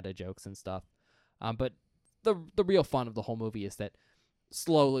these meta jokes and stuff. But the real fun of the whole movie is that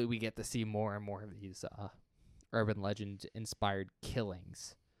slowly we get to see more and more of these urban legend inspired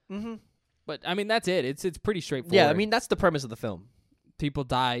killings. Mm-hmm. But I mean that's it. It's pretty straightforward. Yeah, I mean, that's the premise of the film. People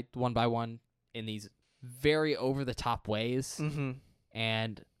die one by one in these very over the top ways, Mm-hmm.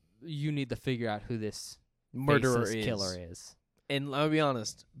 and you need to figure out who this Murderer faceless is. killer is. And I'll be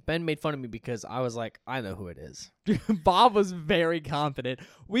honest, Ben made fun of me because I was like, I know who it is. Bob was very confident.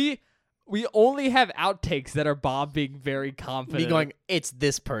 We only have outtakes that are Bob being very confident. Me going, it's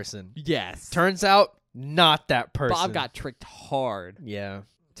this person. yes. Turns out, not that person. Bob got tricked hard. Yeah.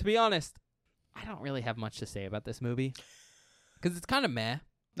 To be honest, I don't really have much to say about this movie because it's kind of meh.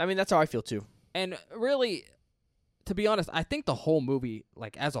 I mean, that's how I feel too. And really, to be honest, I think the whole movie,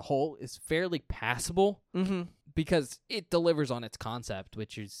 like as a whole, is fairly passable Mm-hmm. because it delivers on its concept,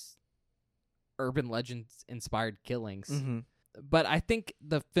 which is urban legends inspired killings. Mm-hmm. But I think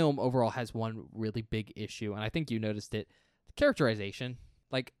the film overall has one really big issue, and I think you noticed it. The characterization.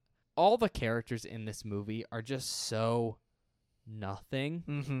 Like, all the characters in this movie are just so nothing.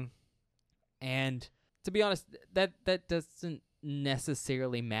 Mm-hmm. And to be honest, that doesn't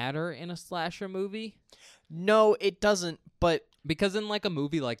necessarily matter in a slasher movie. No, it doesn't, but... Because in, like, a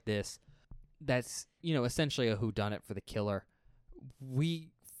movie like this, that's, essentially a whodunit for the killer, we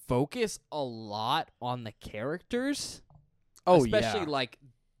focus a lot on the characters. Oh, especially yeah. like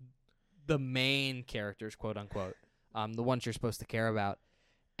the main characters, quote unquote, the ones you're supposed to care about.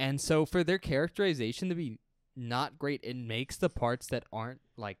 And so for their characterization to be not great, it makes the parts that aren't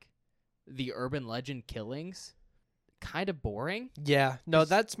like the urban legend killings kind of boring. Yeah, no,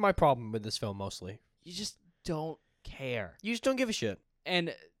 that's my problem with this film mostly. You just don't care. You just don't give a shit.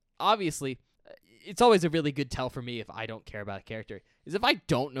 And obviously, it's always a really good tell for me if I don't care about a character, is if I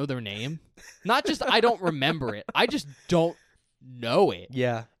don't know their name. Not just I don't remember it, I just don't know it.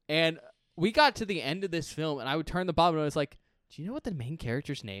 Yeah. And we got to the end of this film, and I would turn the bottom, and I was like, do you know what the main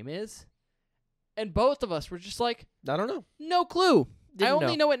character's name is? And both of us were just like, I don't know. no clue. I Didn't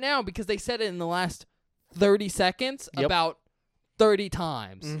only know it now because they said it in the last 30 seconds Yep. about 30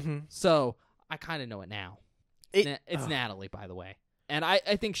 times. Mm-hmm. So I kind of know it now. It's Natalie, by the way. And I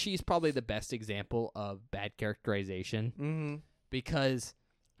think she's probably the best example of bad characterization Mm-hmm. because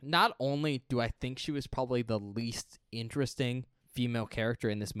not only do I think she was probably the least interesting female character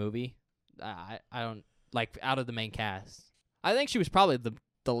in this movie, I don't, like, out of the main cast, I think she was probably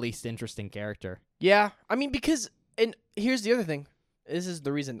the least interesting character. Yeah, I mean, because, and here's the other thing. This is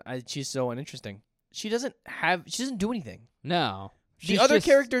the reason she's so uninteresting. She doesn't do anything. No. The other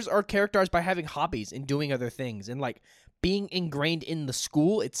characters are characterized by having hobbies and doing other things and, like, being ingrained in the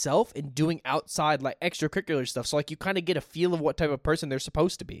school itself and doing outside, like, extracurricular stuff. So, like, you kind of get a feel of what type of person they're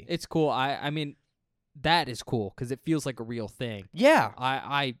supposed to be. It's cool. I mean, that is cool because it feels like a real thing. Yeah.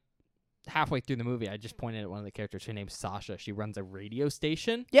 I halfway through the movie, I just pointed at one of the characters. Her name's Sasha. She runs a radio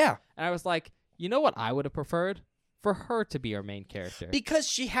station. Yeah. And I was like, you know what I would have preferred? For her to be our main character. Because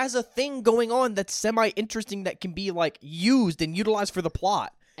she has a thing going on that's semi-interesting that can be, like, used and utilized for the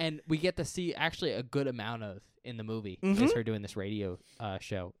plot. And we get to see actually a good amount of in the movie Mhm. is her doing this radio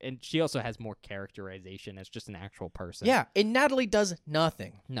show. And she also has more characterization as just an actual person. Yeah, and Natalie does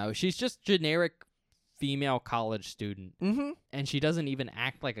nothing. No, she's just generic female college student. Mm-hmm. And she doesn't even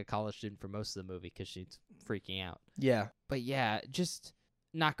act like a college student for most of the movie because she's freaking out. Yeah. But yeah, just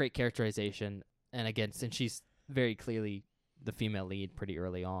not great characterization. And again, since she's very clearly the female lead pretty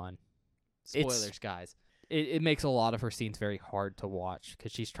early on, spoilers, guys, it makes a lot of her scenes very hard to watch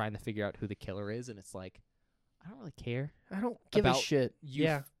because she's trying to figure out who the killer is, and it's like, I don't really care I don't give a about shit. you,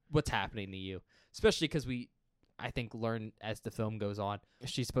 Yeah. what's happening to you, especially because I think, learn as the film goes on,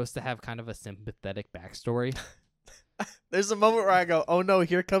 she's supposed to have kind of a sympathetic backstory. There's a moment where I go, oh no,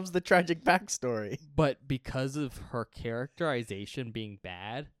 here comes the tragic backstory. But because of her characterization being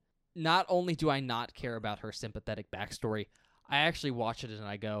bad, not only do I not care about her sympathetic backstory, I actually watch it and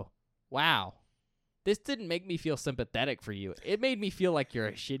I go, wow, this didn't make me feel sympathetic for you. It made me feel like you're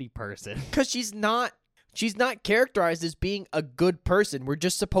a shitty person. Because she's not characterized as being a good person. We're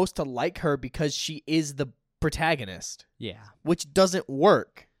just supposed to like her because she is the protagonist, Yeah. which doesn't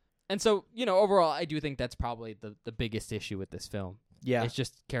work. And so, overall, I do think that's probably the biggest issue with this film. Yeah. It's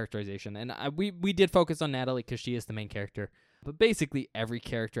just characterization. And we did focus on Natalie because she is the main character. But basically, every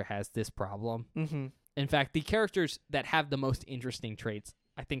character has this problem. Mm-hmm. In fact, the characters that have the most interesting traits,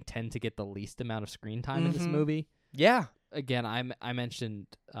 I think, tend to get the least amount of screen time in this Mhm. movie. Yeah. Again, I mentioned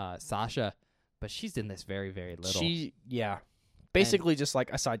Sasha, but she's in this very, very little. Basically just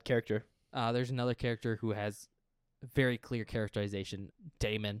like a side character. There's another character who has very clear characterization,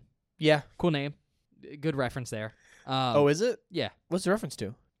 Damon. Yeah. Cool name. Good reference there. Is it? Yeah. What's the reference to?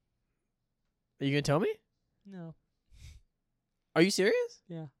 Are you going to tell me? No. Are you serious?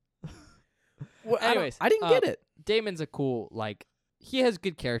 Yeah. Well, Anyways, I didn't get it. Damon's a cool, like, he has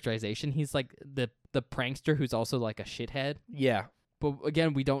good characterization. He's like the prankster who's also like a shithead. Yeah. But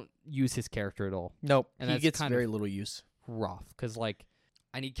again, we don't use his character at all. Nope. And He that's gets kind very of little use. rough because, like,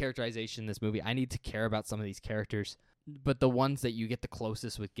 I need characterization in this movie. I need to care about some of these characters, but the ones that you get the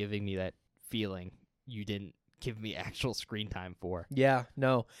closest with giving me that feeling, you didn't give me actual screen time for. Yeah,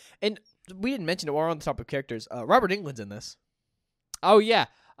 no. And we didn't mention it while we're on the topic of characters. Robert Englund's in this. Oh yeah,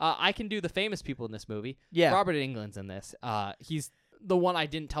 I can do the famous people in this movie. Yeah. Robert Englund's in this. He's the one I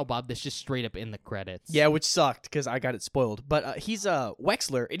didn't tell Bob that's just straight up in the credits. Yeah, which sucked because I got it spoiled. But he's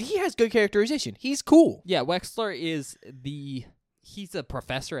Wexler, and he has good characterization. He's cool. Yeah, Wexler is he's a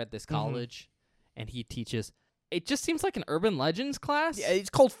professor at this college, and he teaches it just seems like an urban legends class. Yeah, it's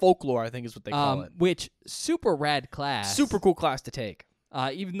called folklore, I think is what they call it. Which super rad class. Super cool class to take.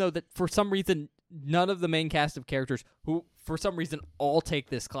 Even though that for some reason none of the main cast of characters who for some reason all take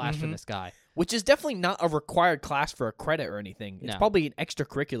this class from this guy. Which is definitely not a required class for a credit or anything. It's No. probably an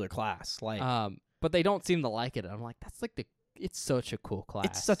extracurricular class. Like But they don't seem to like it. I'm like, that's like it's such a cool class.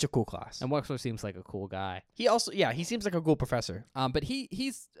 it's such a cool class. And Wexler seems like a cool guy. He also, he seems like a cool professor. But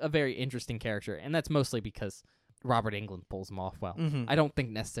he's a very interesting character, and that's mostly because Robert Englund pulls him off well. I don't think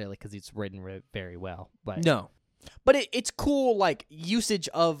necessarily because he's written very well, but No. But it's cool, like, usage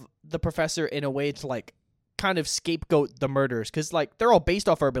of the professor in a way to, like, kind of scapegoat the murders. Because, like, they're all based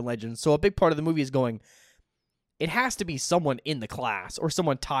off urban legends, so a big part of the movie is going, it has to be someone in the class or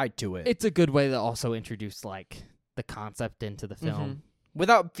someone tied to it. it's a good way to also introduce, like, the concept into the film.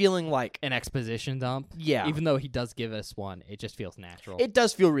 Without feeling like, An exposition dump. yeah, Even though he does give us one, it just feels natural. it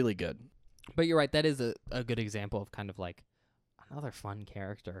does feel really good. But you're right, that is a good example of kind of, like, another fun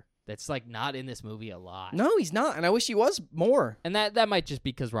character that's, like, not in this movie a lot. No, he's not, and I wish he was more. And that might just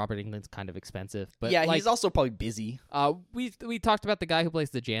be because Robert Englund's kind of expensive. But Yeah, like, he's also probably busy. we talked about the guy who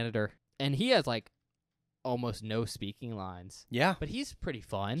plays the janitor, and he has like almost no speaking lines, Yeah. but he's pretty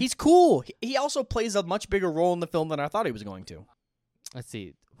fun. He's cool. He also plays a much bigger role in the film than I thought he was going to. Let's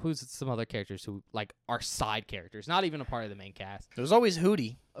see, who's some other characters who like are side characters, not even a part of the main cast. There's always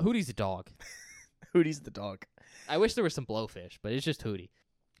Hootie. Hootie's a dog. Hootie's the dog. I wish there was some Blowfish, but it's just Hootie.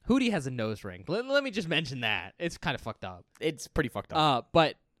 Hootie has a nose ring. Let me just mention that. It's kind of fucked up. It's pretty fucked up.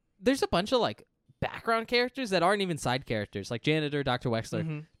 But there's a bunch of like background characters that aren't even side characters, like Janitor, Dr.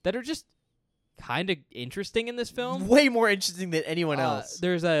 Wexler, that are just kind of interesting in this film. Way more interesting than anyone else.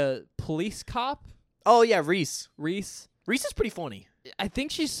 There's a police cop, Oh, yeah, Reese. Reese. Reese is pretty funny. I think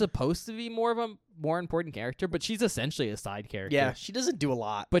she's supposed to be more of a more important character, but she's essentially a side character. Yeah, she doesn't do a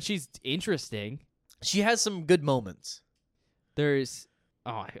lot. But she's interesting. She has some good moments. There's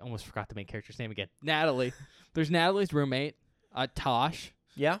I almost forgot the main character's name again. Natalie. There's Natalie's roommate, Tosh.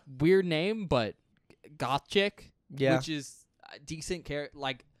 Yeah? Weird name, but goth chick. Yeah. Which is a decent character,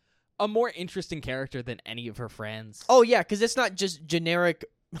 like a more interesting character than any of her friends. Oh, yeah, because it's not just generic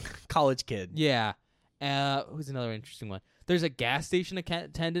college kid. Yeah. Who's another interesting one? There's a gas station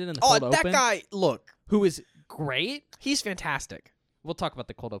attendant in the Oh, cold that open guy, look, who is great. he's fantastic. We'll talk about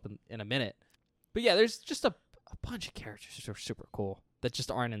the cold open in a minute. But yeah, there's just a bunch of characters that are super cool that just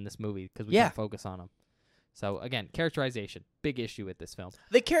aren't in this movie because we can't focus on them. So again, characterization, big issue with this film.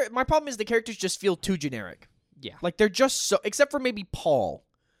 My problem is the characters just feel too generic. Yeah. Like, they're just so, except for maybe Paul.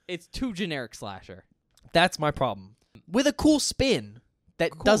 It's too generic slasher. That's my problem. With a cool spin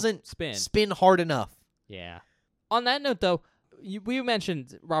that Cool doesn't spin hard enough. Yeah. On that note, though, we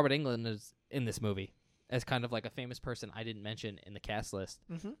mentioned Robert Englund is in this movie as kind of like a famous person I didn't mention in the cast list.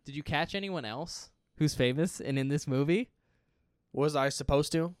 Mhm. Did you catch anyone else who's famous and in this movie? Was I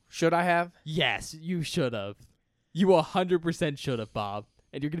supposed to? Should I have? Yes, you should have. You 100% should have, Bob.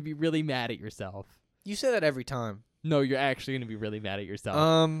 And you're going to be really mad at yourself. You say that every time. No, you're actually going to be really mad at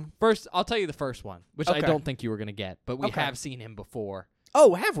yourself. First, I'll tell you the first one, which I Okay. don't think you were going to get, but we Okay. have seen him before.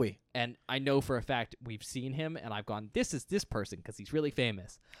 Oh, have we? And I know for a fact we've seen him, and I've gone, this is this person because he's really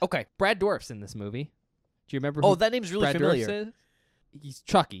famous. Okay. Brad Dourif's in this movie. Do you remember Oh, who that name's really Brad familiar. Dourif is? He's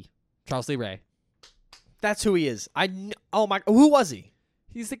Chucky, Charles Lee Ray. That's who he is. Oh my, who was he?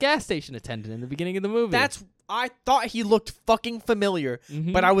 He's the gas station attendant in the beginning of the movie. I thought he looked fucking familiar,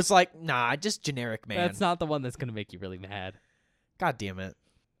 Mhm. but I was like, nah, just generic, man. That's not the one that's going to make you really mad. God damn it.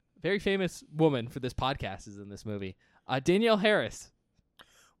 Very famous woman for this podcast is in this movie. Danielle Harris.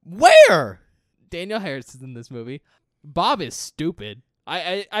 Where? Danielle Harris is in this movie. Bob is stupid.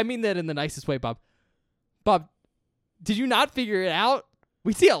 I mean that in the nicest way, Bob. Bob, did you not figure it out?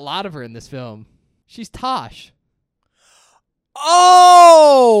 We see a lot of her in this film. She's Tosh.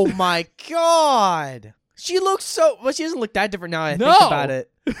 Oh my god. She looks so, well, she doesn't look that different now I think about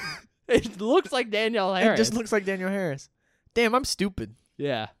it. It looks like Danielle Harris. It just looks like Danielle Harris. Damn, I'm stupid.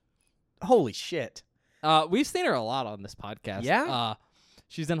 Yeah. Holy shit. We've seen her a lot on this podcast. Yeah?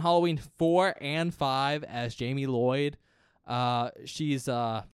 She's in Halloween 4 and 5 as Jamie Lloyd. She's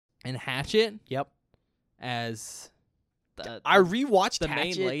in Hatchet. Yep. As I rewatched the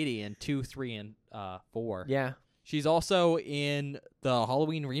Hatchet. main lady in 2, 3, and 4. Yeah. She's also in the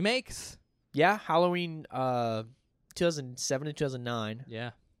Halloween remakes. Yeah, Halloween 2007 and 2009.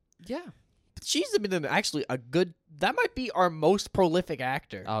 Yeah. Yeah. She's been actually a good, that might be our most prolific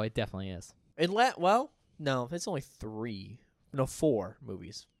actor. Oh, it definitely is. Well, no, it's only 4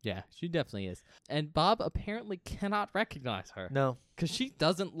 movies. Yeah, she definitely is. And Bob apparently cannot recognize her. No. Because she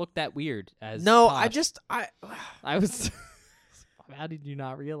doesn't look that weird as No, Tosh. I I was... How did you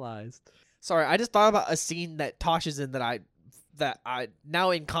not realize? Sorry, I just thought about a scene that Tosh is in that I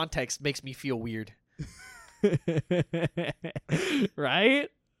now in context makes me feel weird. Right?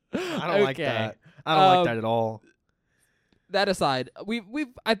 I don't like that. I don't like that at all. That aside, we've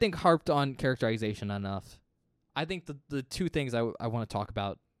I think harped on characterization enough. I think the two things I want to talk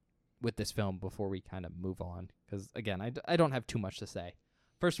about with this film before we kind of move on, because again, I don't have too much to say.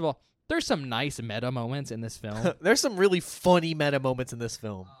 First of all, there's some nice meta moments in this film. There's some really funny meta moments in this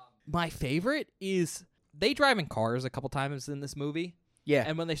film. My favorite is they drive in cars a couple times in this movie, Yeah.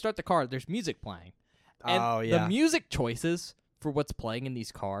 and when they start the car, there's music playing. And Oh, yeah. the music choices for what's playing in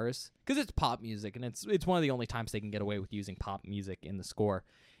these cars, because it's pop music, and it's one of the only times they can get away with using pop music in the score.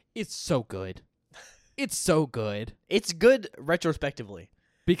 It's so good. It's so good. It's good retrospectively.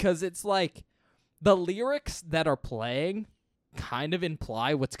 Because it's like the lyrics that are playing kind of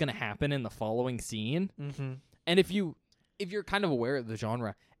imply what's going to happen in the following scene. Mm-hmm. And if you're kind of aware of the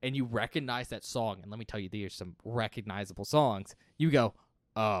genre and you recognize that song, and let me tell you, there's some recognizable songs, you go,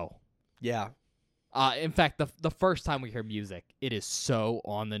 oh. Yeah. In fact, the first time we hear music, it is so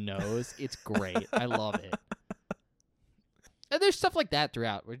on the nose. It's great. I love it. And there's stuff like that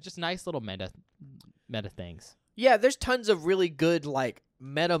throughout. We're just nice little meta things. Yeah, there's tons of really good like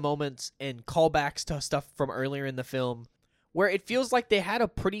meta moments and callbacks to stuff from earlier in the film where it feels like they had a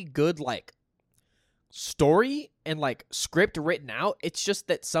pretty good like story and like script written out. It's just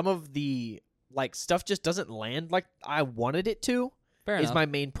that some of the like stuff just doesn't land like I wanted it to. Fair is enough. my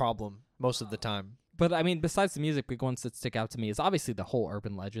main problem most of the time. But I mean, besides the music, big ones that stick out to me is obviously the whole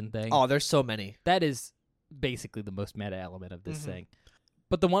urban legend thing. Oh, there's so many. That is basically the most meta element of this Mhm. thing.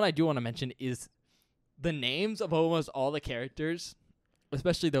 But the one I do want to mention is the names of almost all the characters,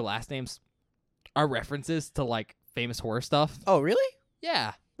 especially their last names, are references to like famous horror stuff. Oh, really?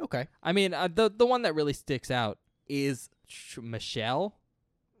 Yeah. Okay. I mean, the one that really sticks out is Michelle.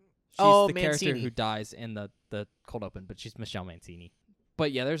 She's Oh, the character Mancini. who dies in the cold open, but she's Michelle Mancini.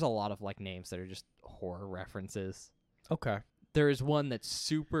 But yeah, there's a lot of like names that are just horror references. Okay. There is one that's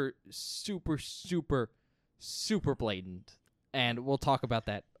super, super, super, super blatant, and we'll talk about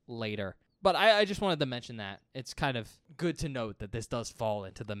that later. But I just wanted to mention that. It's kind of good to note that this does fall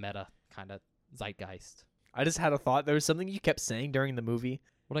into the meta kind of zeitgeist. I just had a thought. There was something you kept saying during the movie.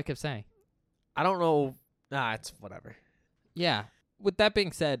 What I kept saying. I don't know. It's whatever. Yeah. With that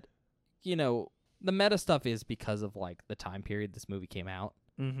being said, you know, the meta stuff is because of like the time period this movie came out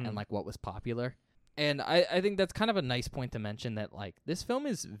Mm-hmm. and like what was popular. And I think that's kind of a nice point to mention that like this film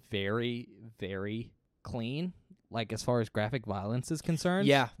is very, very clean, like as far as graphic violence is concerned.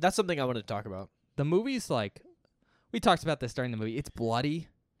 Yeah, that's something I wanted to talk about. The movie's like, we talked about this during the movie. It's bloody.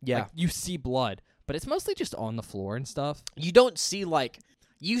 Yeah. Like, you see blood, but it's mostly just on the floor and stuff. You don't see like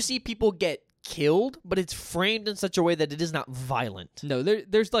you see people get killed, but it's framed in such a way that it is not violent. No,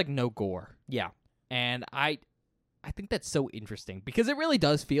 there's like no gore. Yeah. And I think that's so interesting because it really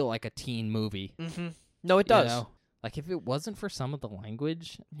does feel like a teen movie. Mm-hmm. No, it you does. know? Like if it wasn't for some of the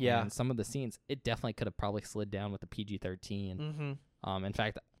language Yeah. and some of the scenes, it definitely could have probably slid down with a PG-13. Mm-hmm. In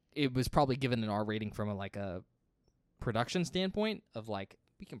fact, it was probably given an R rating from a production standpoint of like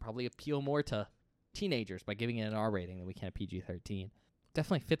we can probably appeal more to teenagers by giving it an R rating than we can a PG-13.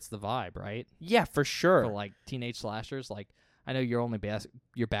 Definitely fits the vibe, right? Yeah, for sure. For like teenage slashers. Like I know your only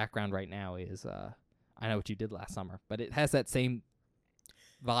your background right now is I Know What You Did Last Summer, but it has that same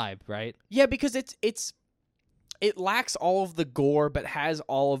vibe, right? Yeah, because it lacks all of the gore, but has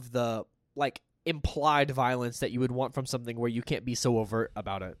all of the like implied violence that you would want from something where you can't be so overt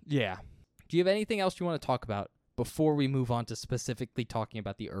about it. Yeah. Do you have anything else you want to talk about before we move on to specifically talking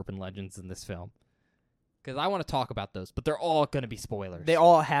about the urban legends in this film? Because I want to talk about those, but they're all going to be spoilers. They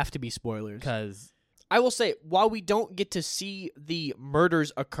all have to be spoilers. Because I will say, while we don't get to see the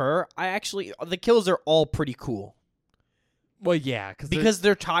murders occur, the kills are all pretty cool. well, yeah, Because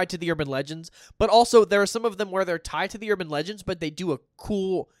they're tied to the urban legends, but also there are some of them where they're tied to the urban legends, but they do a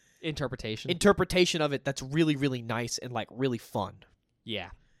cool interpretation. interpretation of it that's really, really nice and like really fun. Yeah.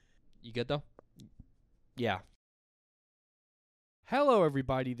 You good though? Yeah. Hello,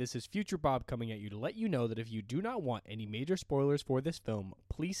 everybody. This is Future Bob coming at you to let you know that if you do not want any major spoilers for this film,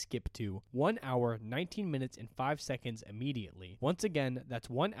 please skip to 1 hour, 19 minutes, and 5 seconds immediately. Once again, that's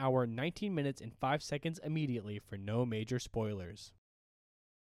 1 hour, 19 minutes, and 5 seconds immediately for no major spoilers.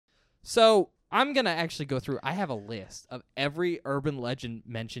 So I'm going to actually go through. I have a list of every urban legend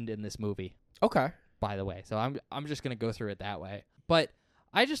mentioned in this movie, Okay. by the way. So I'm just going to go through it that way. But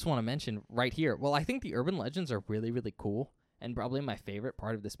I just want to mention right here, well, I think the urban legends are really, really cool. And probably my favorite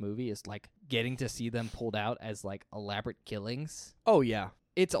part of this movie is like getting to see them pulled out as like elaborate killings. Oh, yeah.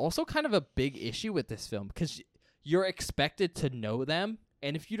 It's also kind of a big issue with this film because you're expected to know them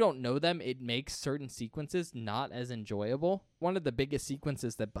And if you don't know them, it makes certain sequences not as enjoyable. One of the biggest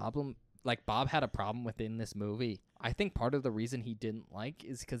sequences that Bob had a problem with in this movie, I think part of the reason he didn't like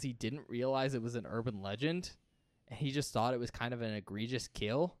is because he didn't realize it was an urban legend, and he just thought it was kind of an egregious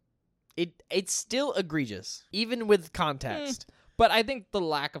kill. It's still egregious, even with context. But I think the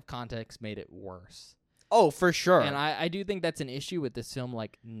lack of context made it worse. Oh, for sure. And I do think that's an issue with this film,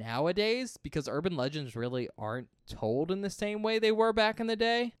 like, nowadays, because urban legends really aren't told in the same way they were back in the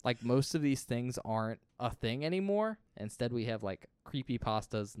day. Like, most of these things aren't a thing anymore. Instead, we have, like,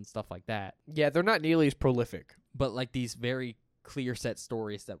 creepypastas and stuff like that. Yeah, they're not nearly as prolific. But, like, these very clear set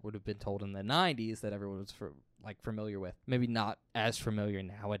stories that would have been told in the 90s that everyone was, familiar with. Maybe not as familiar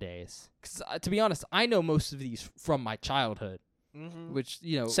nowadays. Because, to be honest, I know most of these from my childhood, which,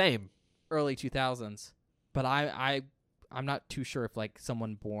 Same. early 2000s. But I'm not too sure if, like,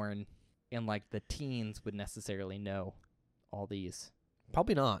 someone born in, like, the teens would necessarily know all these.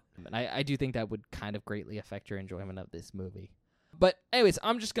 Probably not. And I do think that would kind of greatly affect your enjoyment of this movie. But anyways,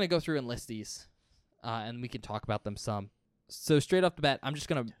 I'm just going to go through and list these, and we can talk about them some. So straight off the bat, I'm just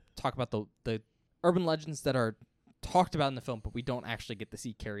going to talk about the urban legends that are talked about in the film, but we don't actually get to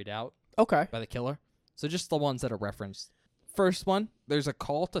see carried out Okay. by the killer. So just the ones that are referenced. First one, there's a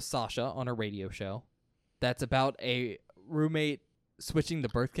call to Sasha on a radio show. That's about a roommate switching the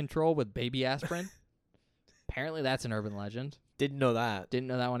birth control with baby aspirin. Apparently that's an urban legend. Didn't know that. Didn't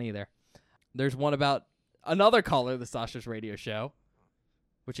know that one either. There's one about another caller to Sasha's radio show,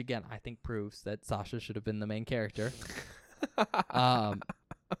 which again, I think proves that Sasha should have been the main character.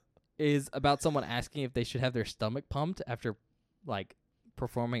 Is about someone asking if they should have their stomach pumped after, like,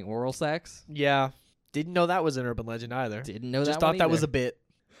 performing oral sex. Yeah. Didn't know that was an urban legend either. Didn't know Just that one thought that was either. a bit.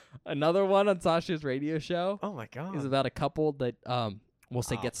 Another one on Sasha's radio show Oh my god. is about a couple that we'll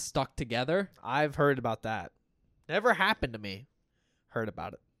say gets stuck together. I've heard about that. Never happened to me. Heard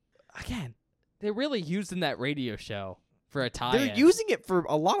about it. Again, they're really using that radio show for a tie. They're using it for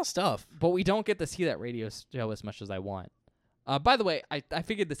a lot of stuff. but we don't get to see that radio show as much as I want. By the way, I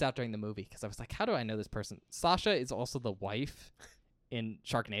figured this out during the movie because I was like, how do I know this person? Sasha is also the wife in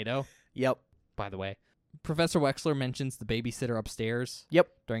Sharknado, Yep. by the way. Professor Wexler mentions the babysitter upstairs Yep.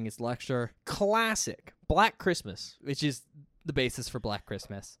 during his lecture, Classic. Black Christmas. which is the basis for Black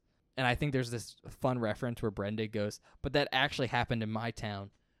Christmas. And I think there's this fun reference where Brenda goes, but that actually happened in my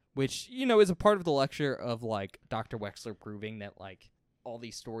town, which, is a part of the lecture of, like, Dr. Wexler proving that, like, all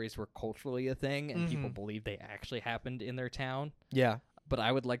these stories were culturally a thing and people believe they actually happened in their town. Yeah. But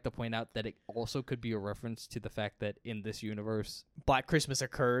I would like to point out that it also could be a reference to the fact that in this universe, Black Christmas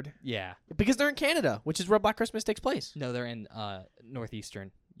occurred. yeah. Because they're in Canada, which is where Black Christmas takes place. No, they're in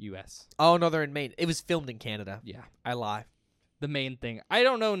northeastern U.S. Oh, no, they're in Maine. It was filmed in Canada. Yeah. I lie. The Maine thing. I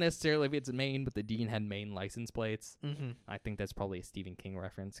don't know necessarily if it's Maine, but the Dean had Maine license plates. Mm-hmm. I think that's probably a Stephen King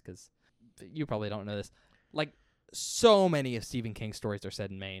reference because you probably don't know this. Like, so many of Stephen King's stories are set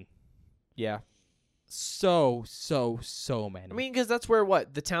in Maine. Yeah. So many. I mean, because that's where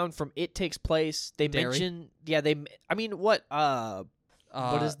the town from It takes place. They Derry? mention, what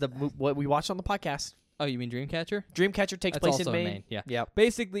is what we watched on the podcast? Oh, you mean Dreamcatcher? Dreamcatcher takes That's place also in Maine. Yeah. Yeah.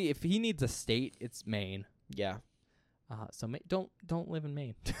 Basically, if he needs a state, it's Maine. Yeah. So don't live in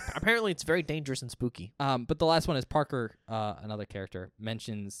Maine. Apparently, it's very dangerous and spooky. But the last one is Parker, another character,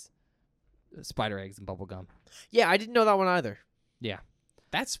 mentions spider eggs and bubble gum. Yeah, I didn't know that one either. Yeah.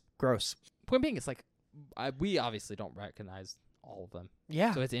 That's gross. Point being, it's like we obviously don't recognize all of them.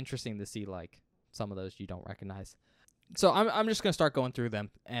 Yeah. So it's interesting to see, like, some of those you don't recognize. So I'm just gonna start going through them,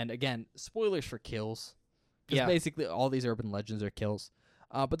 and again, spoilers for kills, because Yeah. basically all these urban legends are kills.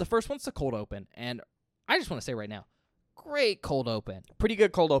 But the first one's the cold open, and I just want to say right now, great cold open. Pretty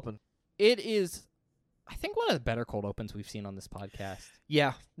good cold open. It is, I think, one of the better cold opens we've seen on this podcast.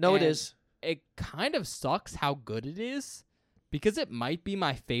 Yeah. No, it And is. It kind of sucks how good it is, because it might be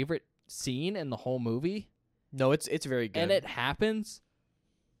my favorite scene in the whole movie, No, it's very good. and it happens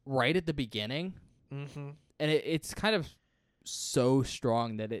right at the beginning. Mm-hmm. And it's kind of so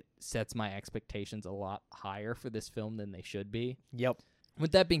strong that it sets my expectations a lot higher for this film than they should be. Yep.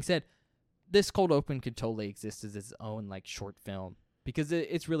 With that being said, this cold open could totally exist as its own, like, short film because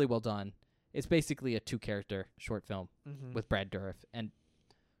it's really well done. It's basically a 2-character short film with Brad Dourif, and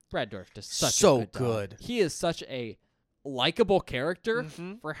Brad Dourif does such So a good job. good. He is such a likable character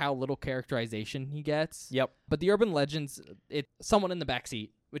Mhm. for how little characterization he gets. Yep. But the urban legends, it's someone in the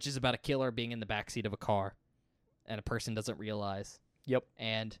backseat, which is about a killer being in the backseat of a car, and a person doesn't realize. Yep.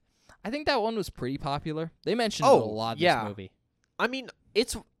 And I think that one was pretty popular. They mentioned it Oh, a lot in yeah. this movie. I mean,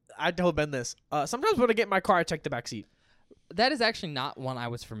 I told Ben this. Sometimes when I get in my car, I check the back seat. That is actually not one I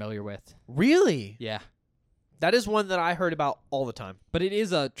was familiar with. Really? Yeah. That is one that I heard about all the time. But it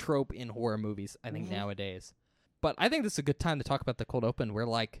is a trope in horror movies, I think, Mhm. nowadays. But I think this is a good time to talk about the cold open where,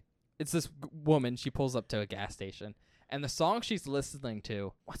 like, it's this woman, she pulls up to a gas station, and the song she's listening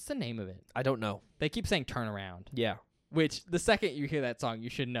to, what's the name of it? I don't know. They keep saying Turn Around, Yeah. which the second you hear that song, you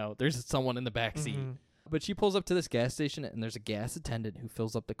should know there's someone in the back seat. Mhm. But she pulls up to this gas station, and there's a gas attendant who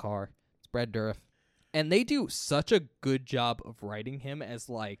fills up the car. It's Brad Dourif. And they do such a good job of writing him as,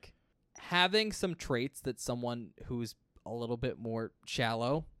 like, having some traits that someone who's a little bit more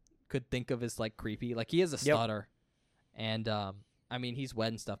shallow could think of as, like, creepy. Like, he has a Yep. stutter. And, I mean, he's wet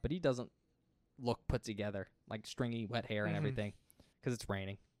and stuff, but he doesn't look put together. Like, stringy, wet hair and Mhm. everything. Because it's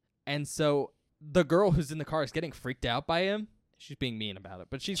raining. And so the girl who's in the car is getting freaked out by him. She's being mean about it,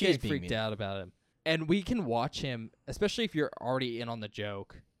 but she's getting being freaked mean. out about him. And we can watch him, especially if you're already in on the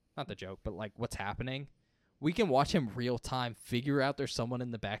joke. Not the joke, but, like, what's happening. We can watch him real time figure out there's someone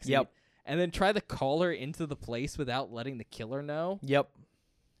in the backseat. Yep. And then try to call her into the place without letting the killer know. Yep.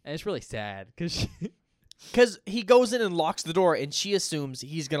 And it's really sad because Because he goes in and locks the door, and she assumes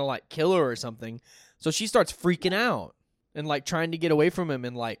he's going to, like, kill her or something. So she starts freaking out and, like, trying to get away from him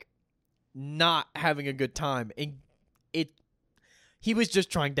and, like, not having a good time. And he was just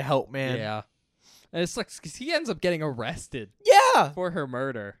trying to help, man. yeah. And it's like, because he ends up getting arrested Yeah. for her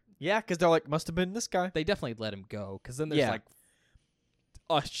murder. Yeah, because they're like, must have been this guy. They definitely let him go because then there's Yeah. like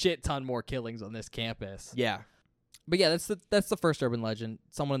a shit ton more killings on this campus. Yeah. But yeah, that's the first urban legend.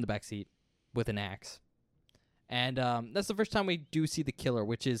 Someone in the backseat with an axe. And that's the first time we do see the killer,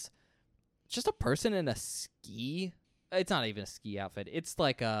 which is just a person in a ski. It's not even a ski outfit. It's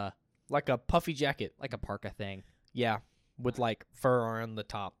like a puffy jacket. parka thing. Yeah. With, like, fur on the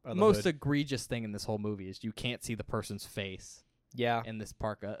top of the Most hood. egregious thing in this whole movie is you can't see the person's face Yeah. in this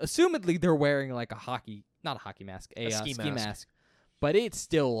parka. Assumedly, they're wearing like not a hockey mask, a ski ski mask. mask. But it's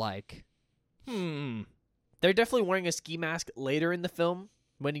still like, They're definitely wearing a ski mask later in the film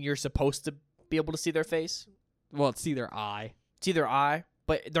when you're supposed to be able to see their face. Well, it's either eye. See their eye.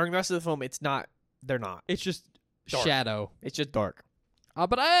 But during the rest of the film, it's not. They're not. It's just Dark. shadow. It's just dark.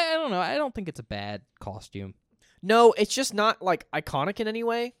 But I don't know. I don't think it's a bad costume. No, it's just not, like, iconic in any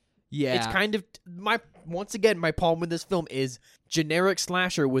way. Yeah. It's kind of once again, my problem with this film is generic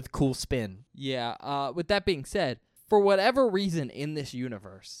slasher with cool spin. Yeah. With that being said, for whatever reason in this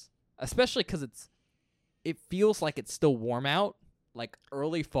universe, especially because it feels like it's still warm out, like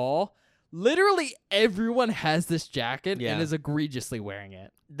early fall. Literally everyone has this jacket Yeah. and is egregiously wearing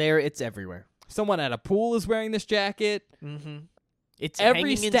it. It's everywhere. Someone at a pool is wearing this jacket. Mm-hmm. It's Every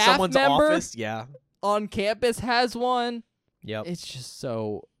hanging in staff someone's member- office. Yeah. On campus has one. Yep. It's just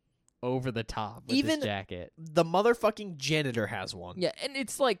so over the top with Even- this jacket. The motherfucking janitor has one. Yeah, and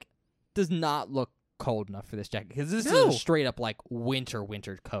it's like does not look cold enough for this jacket because this No. is a straight up like winter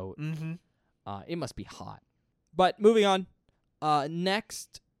coat. Mm-hmm. It must be hot. But moving on,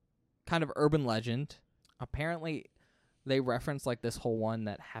 next kind of urban legend. Apparently, they reference like this whole one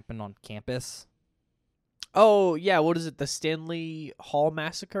that happened on campus. Oh yeah, what is it? The Stanley Hall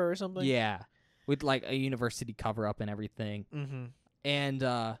massacre or something? Yeah, with like a university cover up and everything. Mm-hmm.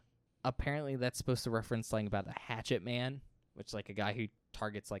 And apparently, that's supposed to reference something about a hatchet man, which is like a guy who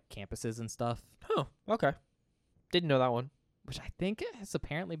targets like campuses and stuff. Oh, okay. Didn't know that one. Which I think has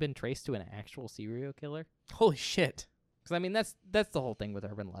apparently been traced to an actual serial killer. Holy shit. Because I mean, that's the whole thing with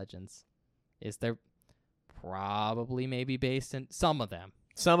urban legends, is they're probably maybe based in some of them,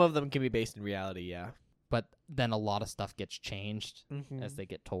 Some of them can be based in reality, yeah. but then a lot of stuff gets changed Mm-hmm. as they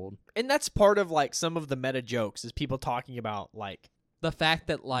get told. And that's part of, like, some of the meta jokes is people talking about, like, The fact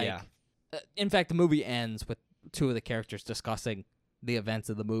that like, Yeah. In fact, the movie ends with two of the characters discussing the events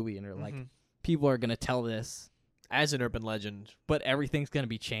of the movie, and they're like, Mhm. people are gonna tell this, as an urban legend, but everything's gonna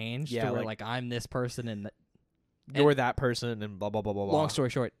be changed. Yeah, to where, like- like I'm this person, and you're that person and blah, blah, blah, blah, blah. long story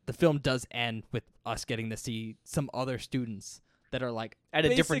short, the film does end with us getting to see some other students that are like At a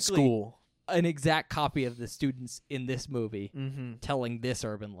different basically school. an exact copy of the students in this movie Mm-hmm. telling this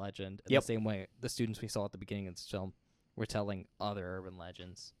urban legend in Yep. the same way the students we saw at the beginning of this film were telling other urban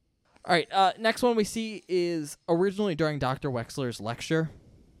legends. All right, next one we see is originally during Dr. Wexler's lecture,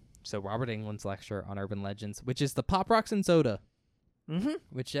 so Robert Englund's lecture on urban legends, which is the Pop Rocks and Soda, Mm-hmm.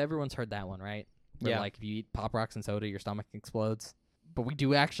 which everyone's heard that one, right? Where, Yeah. like, if you eat Pop Rocks and Soda, your stomach explodes. But we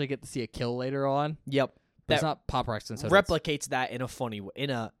do actually get to see a kill later on. Yep. But it's That not Pop Rocks and Soda. it's- replicates that in a funny way, in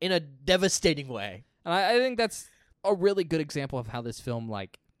a devastating way. And I think that's a really good example of how this film,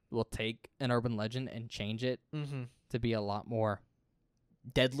 like, will take an urban legend and change it Mm-hmm. to be a lot more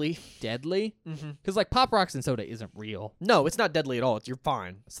Deadly. deadly. Mm-hmm. Because, like, Pop Rocks and Soda isn't real. No, it's not deadly at all. You're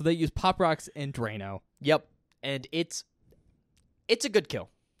fine. So they use Pop Rocks and Drano. Yep. And it's a good kill.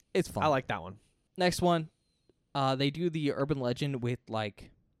 It's fun. I like that one. Next one, They do the urban legend with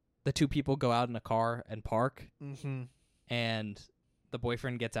like the two people go out in a car and park, Mm-hmm. and the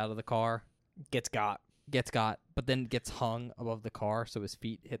boyfriend gets out of the car, Gets got. but then gets hung above the car so his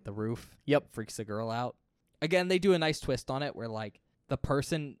feet hit the roof. Yep. Freaks the girl out. Again, they do a nice twist on it where like the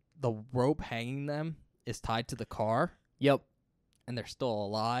rope hanging them is tied to the car Yep. and they're still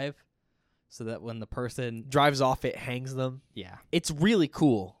alive, so that when the person, Drives off, it hangs them. yeah, It's really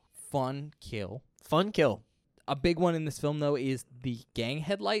cool. fun kill. Fun kill. A big one in this film though is the gang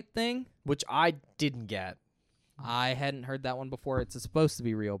headlight thing. Which I didn't get. I hadn't heard that one before. It's supposed to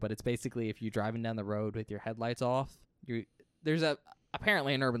be real, but it's basically if you're driving down the road with your headlights off, there's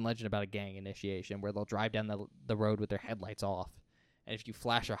apparently an urban legend about a gang initiation where they'll drive down the road with their headlights off. And if you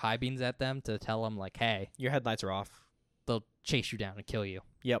flash your high beams at them to tell them like, hey, Your headlights are off. they'll chase you down and kill you.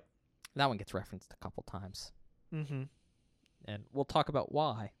 Yep. That one gets referenced a couple times. Mm-hmm. And we'll talk about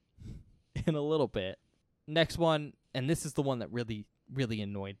why in a little bit. Next one, and this is the one that really, really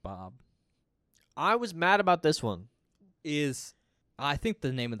annoyed Bob, I was mad about this one. is I think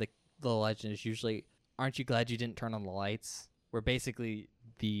the name of the legend is usually, aren't you glad you didn't turn on the lights? Where basically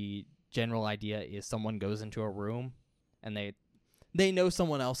the general idea is someone goes into a room and they know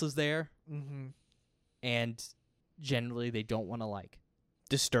someone else is there, Mm-hmm. and generally they don't want to like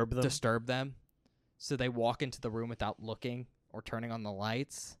Disturb them. so they walk into the room without looking or turning on the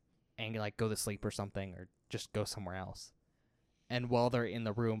lights and like go to sleep or something, or just go somewhere else. And while they're in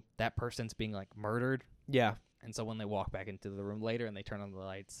the room, that person's being like murdered. Yeah. And so when they walk back into the room later and they turn on the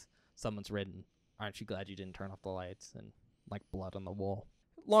lights, someone's written, aren't you glad you didn't turn off the lights? And like blood on the wall.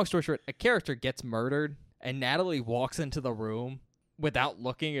 Long story short, a character gets murdered and Natalie walks into the room without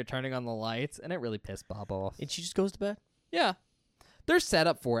looking or turning on the lights, and it really pissed Bob off. And she just goes to bed? Yeah. They're set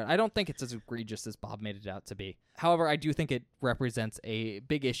up for it. I don't think it's as egregious as Bob made it out to be. However, I do think it represents a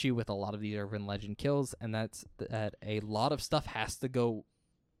big issue with a lot of these urban legend kills, and that's that a lot of stuff has to go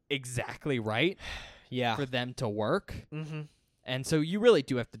exactly right Yeah. for them to work. Mm-hmm. And so you really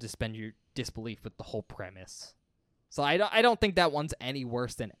do have to suspend your disbelief with the whole premise. So I don't think that one's any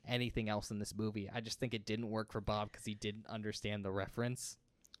worse than anything else in this movie. I just think it didn't work for Bob because he didn't understand the reference.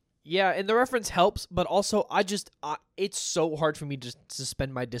 Yeah, and the reference helps, but also it's so hard for me to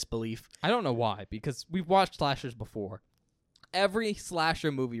suspend my disbelief. I don't know why, because we've watched slashers before. Every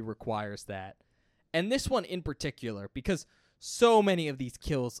slasher movie requires that. And this one in particular, because so many of these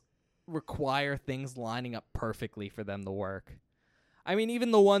kills require things lining up perfectly for them to work. I mean,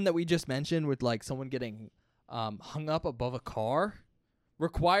 even the one that we just mentioned with like someone getting hung up above a car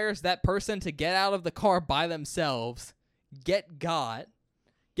requires that person to get out of the car by themselves, get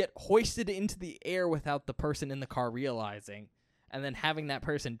hoisted into the air without the person in the car realizing, and then having that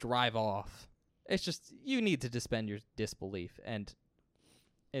person drive off. It's just, you need to suspend your disbelief, and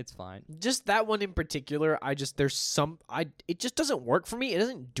it's fine. Just that one in particular, it just doesn't work for me. It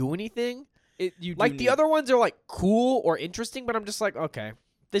doesn't do anything. The other ones are like cool or interesting, but I'm just like, okay,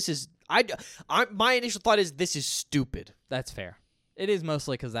 this is my initial thought is this is stupid. That's fair. It is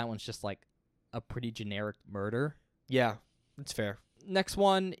mostly because that one's just like a pretty generic murder. Yeah, that's fair. Next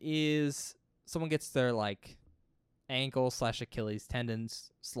one is someone gets their like ankle / Achilles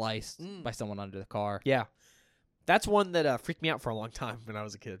tendons sliced by someone under the car. Yeah, that's one that freaked me out for a long time when I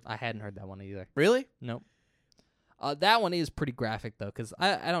was a kid. I hadn't heard that one either. Really? Nope. That one is pretty graphic though, because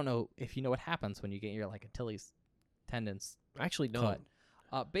I don't know if you know what happens when you get your like Achilles tendons Actually, no.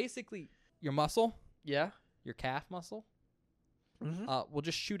 cut. Basically, your muscle, Yeah. your calf muscle, Mm-hmm. will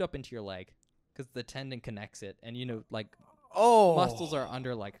just shoot up into your leg because the tendon connects it, and like Oh, muscles are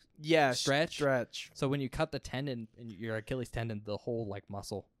under like stretch. Stretch. So when you cut the tendon in your Achilles tendon, the whole like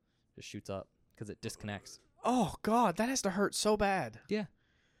muscle just shoots up because it disconnects. Oh God, that has to hurt so bad.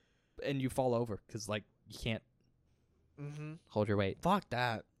 And you fall over because like you can't Mm-hmm. hold your weight. Fuck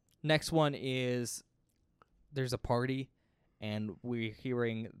that. Next one is there's a party and we're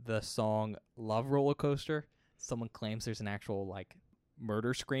hearing the song Love Roller Coaster. Someone claims there's an actual like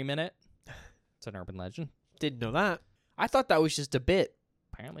murder scream in it. It's an urban legend. Didn't know that. I thought that was just a bit.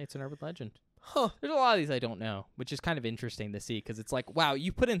 Apparently it's an urban legend. Huh. There's a lot of these I don't know, which is kind of interesting to see because it's like, wow,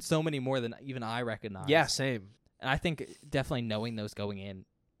 you put in so many more than even I recognize. Yeah, same. And I think definitely knowing those going in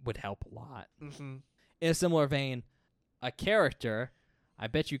would help a lot. Mm-hmm. In a similar vein, a character, I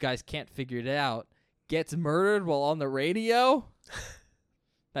bet you guys can't figure it out, gets murdered while on the radio.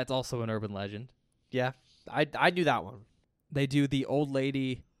 That's also an urban legend. Yeah, I knew that one. They do the old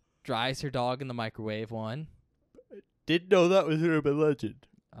lady dries her dog in the microwave one. Didn't know that was an urban legend.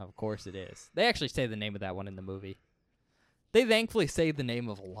 Of course it is. They actually say the name of that one in the movie. They thankfully say the name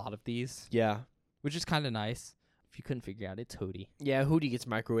of a lot of these, Yeah. which is kind of nice. If you couldn't figure out, it's Hootie. Yeah, Hootie gets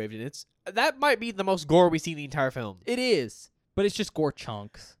microwaved, and that might be the most gore we see in the entire film. It is, but it's just gore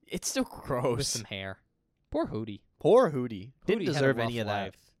chunks It's still with gross. some hair. Poor Hootie. Poor Hootie. Didn't Hootie had a deserve rough any of that.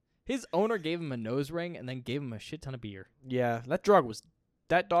 life. His owner gave him a nose ring and then gave him a shit ton of beer. Yeah, that dog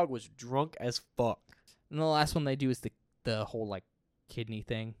was drunk as fuck. And the last one they do is the whole like kidney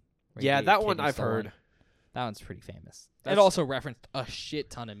thing. where you Yeah, get your that one kidney I've stolen. heard. That one's pretty famous. That's- It also referenced a shit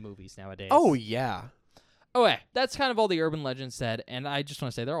ton of movies nowadays. Oh yeah, Okay, that's kind of all the urban legends said, and I just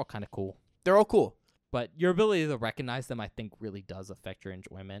want to say they're all kind of cool. they're all cool. But your ability to recognize them, I think, really does affect your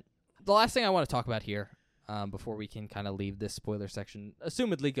enjoyment. The last thing I want to talk about here, before we can kind of leave this spoiler section,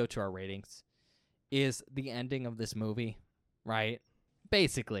 assumedly go to our ratings, is the ending of this movie, right?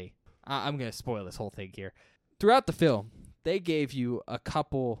 Basically, I'm going to spoil this whole thing here. Throughout the film, they gave you a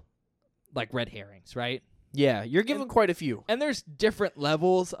couple, like, red herrings, right? Yeah, you're given quite a few. And there's different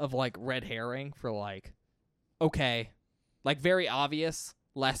levels of, like, red herring for, like, okay, like, very obvious,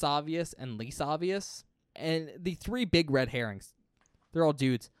 less obvious, and least obvious. And the three big red herrings, they're all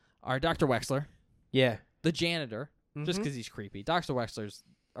dudes, are Dr. Wexler, Yeah, the janitor, just Mhm. because he's creepy. Dr. Wexler's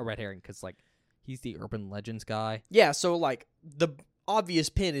a red herring because, like, he's the urban legends guy. yeah. So like the obvious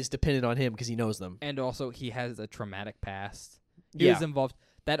pin is dependent on him because he knows them. And also, he has a traumatic past. He Yeah, was involved.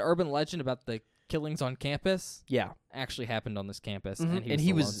 That urban legend about the killings on campus yeah. actually happened on this campus, Mhm. and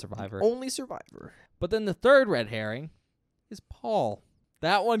he was the lone survivor. only survivor. But then the third red herring is Paul.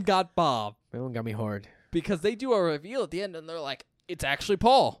 That one got Bob That one got me hard. because they do a reveal at the end, and they're like, "It's actually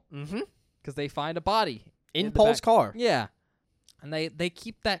Paul," Mm-hmm. because they find a body In the Paul's back. car. Yeah, and they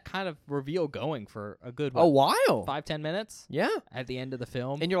keep that kind of reveal going for a good A while. 5-10 minutes Yeah, at the end of the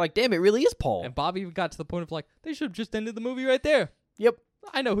film. and you're like, damn, it really is Paul. And Bob even got to the point of like, they should have just ended the movie right there. Yep.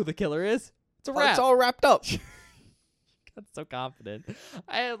 I know who the killer is. It's a wrap. It's all wrapped up. Got so confident.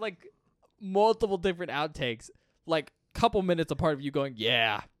 I had like multiple different outtakes, like couple minutes apart of you going,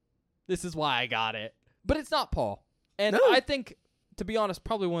 "Yeah, this is why I got it." But it's not Paul. And No. I think, to be honest,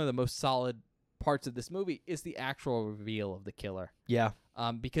 probably one of the most solid parts of this movie is the actual reveal of the killer. Yeah.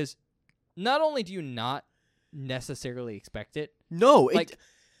 Because not only do you not necessarily expect it, No, like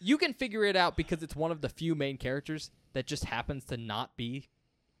you can figure it out because it's one of the few main characters that just happens to not be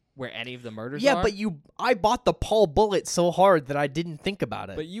where any of the murders yeah, are. but I bought the Paul bullet so hard that I didn't think about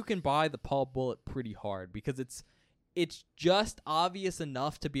it. But you can buy the Paul bullet pretty hard because it's just obvious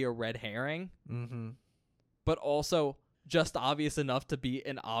enough to be a red herring, mm-hmm. but also just obvious enough to be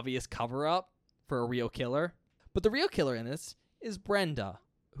an obvious cover-up for a real killer. But the real killer in this is Brenda,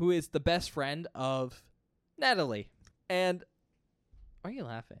 who is the best friend of Natalie. And why are you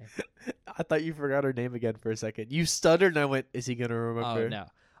laughing? I thought you forgot her name again for a second. You stuttered, and I went, "Is he gonna remember?" Oh, no.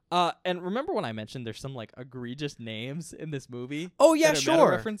 And remember when I mentioned there's some like egregious names in this movie? Oh yeah, that are meta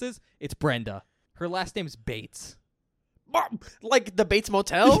sure. references? It's Brenda. Her last name's Bates. Like the Bates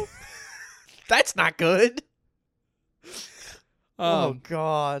Motel. That's not good. Oh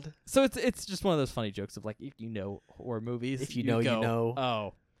God. So it's just one of those funny jokes of like, if you know horror movies, If you know, you go, know.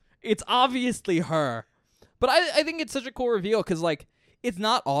 Oh, it's obviously her. But I think it's such a cool reveal because like it's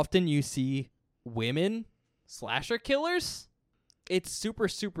not often you see women slasher killers. It's super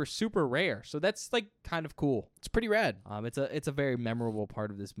super super rare. So that's like kind of cool. It's pretty rad. It's a very memorable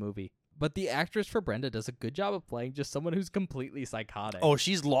part of this movie. But the actress for Brenda does a good job of playing just someone who's completely psychotic. Oh,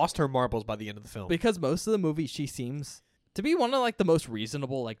 she's lost her marbles by the end of the film. Because most of the movie she seems to be one of like the most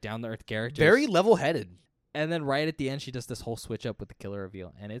reasonable, like down to earth characters. Very level-headed. And then right at the end she does this whole switch up with the killer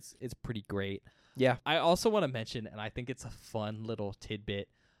reveal, and it's pretty great. Yeah. I also want to mention, and I think it's a fun little tidbit,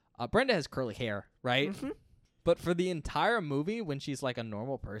 Brenda has curly hair, right? Mhm. But for the entire movie, when she's like a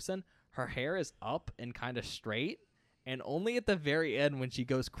normal person, her hair is up and kind of straight, and only at the very end when she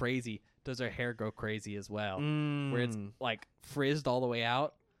goes crazy does her hair go crazy as well, where it's like frizzed all the way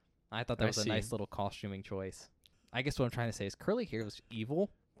out. I thought that I was a see. nice little costuming choice. I guess what I'm trying to say is curly hair was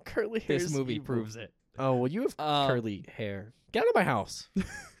evil. curly hair. This movie proves it. Oh well, you have curly hair. Get out of my house.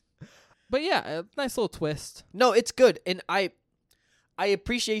 But yeah, a nice little twist. No, it's good, and I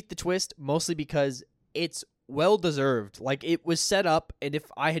appreciate the twist mostly because it's well deserved. Like it was set up, and if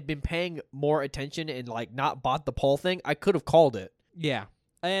I had been paying more attention and like not bought the Paul thing, I could have called it. Yeah.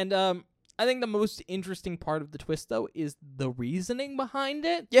 And I think the most interesting part of the twist, though, is the reasoning behind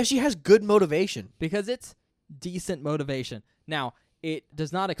it, Yeah, she has good motivation. because it's decent motivation. Now, it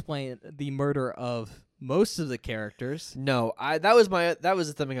does not explain the murder of most of the characters, No, that was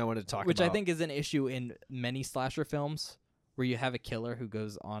the thing I wanted to talk which about. I think is an issue in many slasher films, where you have a killer who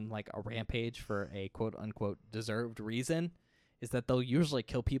goes on like a rampage for a quote unquote deserved reason, is that they'll usually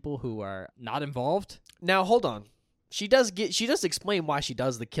kill people who are not involved. Now hold on. She does explain why she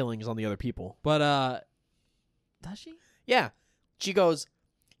does the killings on the other people. But Does she? Yeah. She goes,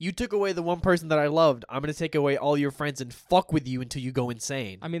 "You took away the one person that I loved. I'm going to take away all your friends and fuck with you until you go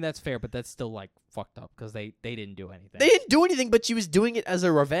insane." I mean, that's fair, but that's still like fucked up because they didn't do anything. They didn't do anything, but she was doing it as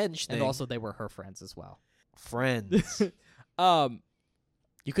a revenge thing. And also, they were her friends as well. Friends.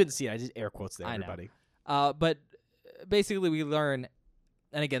 You couldn't see it. I just air quotes there, I know. everybody. But basically, we learn,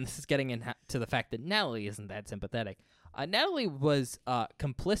 and again, this is getting into the fact that Natalie isn't that sympathetic. Natalie was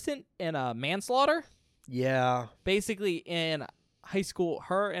complicit in a manslaughter. Yeah. Basically, in high school,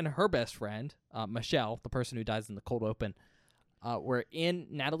 her and her best friend, Michelle, the person who dies in the cold open, were in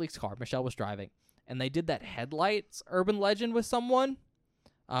Natalie's car. Michelle was driving, and they did that headlights urban legend with someone,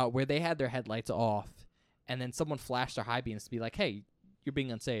 where they had their headlights off, and then someone flashed their high beams to be like, "Hey, you're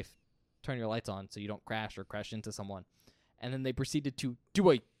being unsafe. Turn your lights on so you don't crash or crash into someone." And then they proceeded to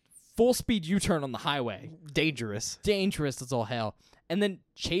do a full-speed U-turn on the highway. Dangerous. Dangerous as all hell. And then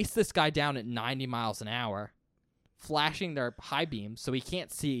chase this guy down at 90 miles an hour, flashing their high beams so he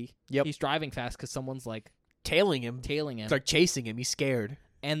can't see. Yep. He's driving fast because someone's, like, Tailing him. tailing him. It's like chasing him. He's scared.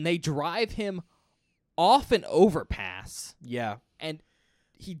 And they drive him off an overpass, Yeah. and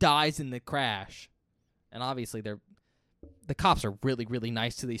he dies in the crash. And obviously the cops are really, really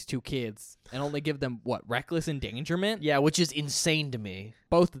nice to these two kids and only give them, reckless endangerment? Yeah, which is insane to me.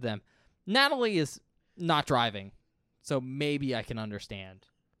 Both of them. Natalie is not driving, so maybe I can understand.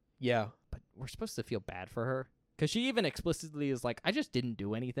 Yeah. But we're supposed to feel bad for her. Because she even explicitly is like, I just didn't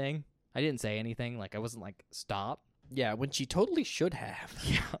do anything. I didn't say anything. Like, I wasn't like, stop. Yeah, when she totally should have.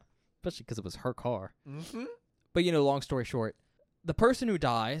 Yeah. Especially because it was her car. Mm-hmm. But, long story short, the person who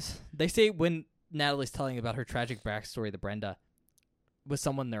dies, they say when Natalie's telling about her tragic backstory to Brenda, was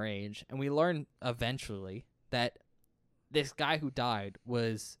someone their age. And we learn eventually that this guy who died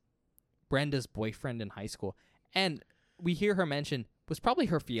was Brenda's boyfriend in high school. And we hear her mention was probably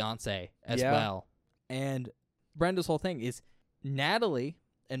her fiance as Yeah. well. And Brenda's whole thing is Natalie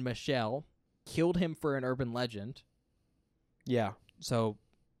and Michelle killed him for an urban legend. Yeah. So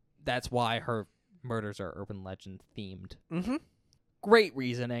that's why her murders are urban legend themed. Mm-hmm. Great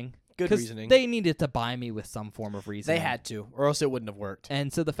reasoning. Good 'Cause reasoning. They needed to buy me with some form of reasoning. They had to, or else it wouldn't have worked.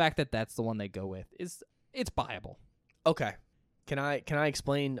 And so the fact that that's the one they go with it's buyable. Okay. Can I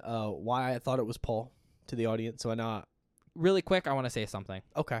explain why I thought it was Paul to the audience? So I know. Really quick, I want to say something.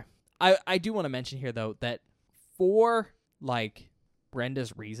 Okay. I do want to mention here, though, that for, like,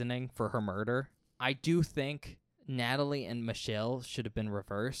 Brenda's reasoning for her murder, I do think Natalie and Michelle should have been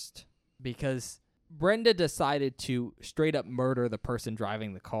reversed because Brenda decided to straight up murder the person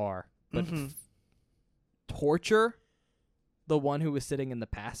driving the car, but torture the one who was sitting in the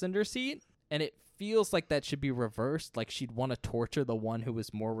passenger seat, and it feels like that should be reversed. Like, she'd want to torture the one who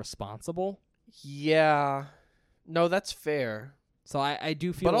was more responsible. Yeah. No, that's fair. So I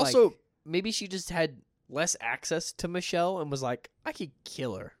do feel But like... also, maybe she just had less access to Michelle and was like, I could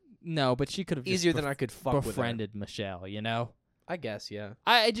kill her. No, but she could have Easier than I could fuck with her. befriended Michelle, you know? I guess, yeah.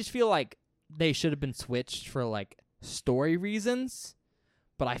 I just feel like they should have been switched for, like, story reasons,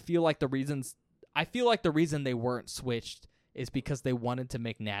 but I feel like the reason they weren't switched is because they wanted to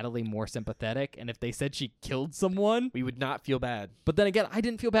make Natalie more sympathetic, and if they said she killed someone... We would not feel bad. But then again, I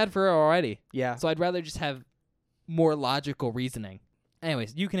didn't feel bad for her already. Yeah. So I'd rather just have more logical reasoning.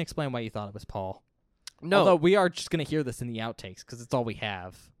 Anyways, you can explain why you thought it was Paul. No. Although we are just going to hear this in the outtakes because it's all we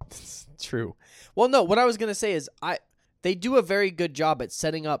have. It's true. Well, no, what I was going to say is they do a very good job at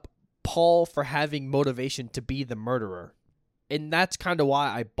setting up Paul for having motivation to be the murderer. And that's kind of why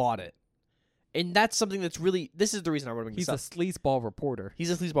I bought it. And that's something that's really... This is the reason I wrote He's this a sleazeball reporter.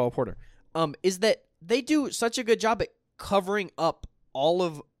 He's a sleazeball reporter. Is that they do such a good job at covering up all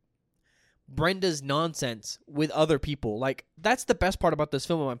of Brenda's nonsense with other people. Like, that's the best part about this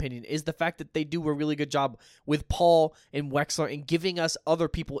film, in my opinion, is the fact that they do a really good job with Paul and Wexler and giving us other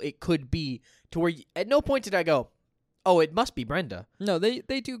people it could be, to where at no point did I go, oh, it must be Brenda. No,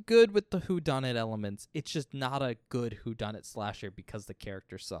 they do good with the whodunit elements. It's just not a good whodunit slasher because the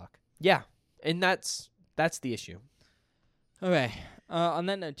characters suck. Yeah, and that's the issue. Okay. On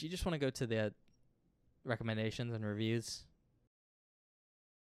that note, do you just want to go to the recommendations and reviews?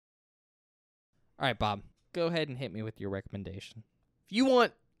 All right, Bob. Go ahead and hit me with your recommendation. If you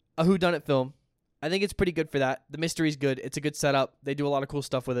want a whodunit film, I think it's pretty good for that. The mystery's good. It's a good setup. They do a lot of cool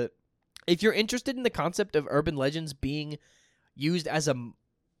stuff with it. If you're interested in the concept of urban legends being used as a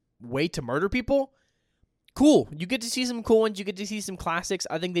way to murder people, cool. You get to see some cool ones. You get to see some classics.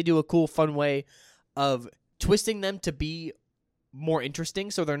 I think they do a cool, fun way of twisting them to be more interesting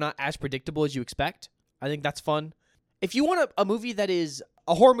so they're not as predictable as you expect. I think that's fun. If you want a movie that is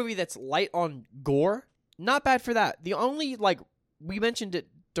a horror movie that's light on gore, not bad for that. The only, we mentioned it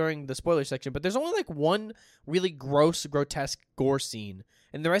during the spoiler section, but there's only like one really gross, grotesque gore scene,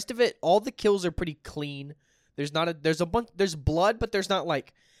 and the rest of it, all the kills are pretty clean. There's blood, but there's not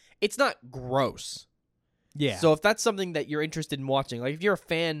like, it's not gross. Yeah. So if that's something that you're interested in watching, like if you're a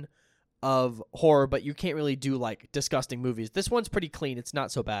fan of horror, but you can't really do like disgusting movies, this one's pretty clean. It's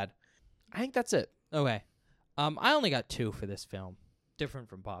not so bad. I think that's it. Okay. I only got 2 for this film. Different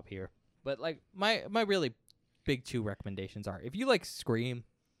from Bob here. But like my really big 2 recommendations are, if you like Scream,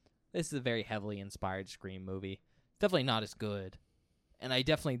 this is a very heavily inspired Scream movie. Definitely not as good. And I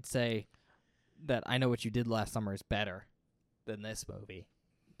definitely say that I Know What You Did Last Summer is better than this movie.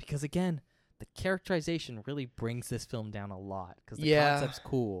 Because again, the characterization really brings this film down a lot. Because the concept's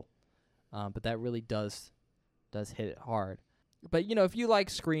cool. But that really does hit it hard. But, you know, if you like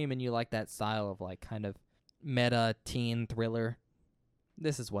Scream and you like that style of, like, kind of meta teen thriller,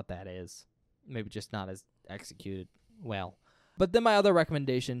 this is what that is. Maybe just not as executed well. But then my other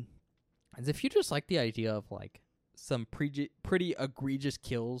recommendation is if you just like the idea of, like, some pretty egregious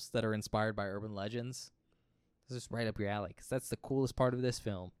kills that are inspired by urban legends, this is right up your alley. Because that's the coolest part of this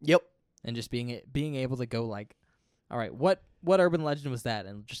film. Yep. And just being able to go, like, all right, what urban legend was that?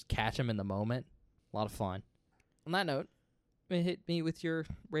 And just catch them in the moment. A lot of fun. On that note, hit me with your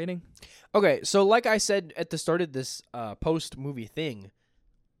rating. Okay, so like I said at the start of this post-movie thing,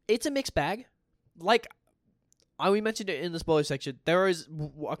 it's a mixed bag. Like, we mentioned it in the spoiler section, there is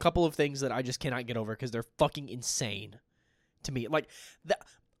a couple of things that I just cannot get over because they're fucking insane to me. Like,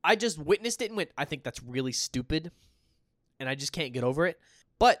 I just witnessed it and went, I think that's really stupid, and I just can't get over it.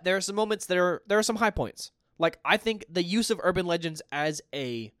 But there are some moments there are some high points. Like, I think the use of urban legends as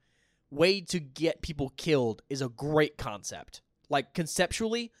a way to get people killed is a great concept. Like,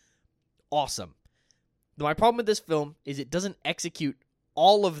 conceptually, awesome. My problem with this film is it doesn't execute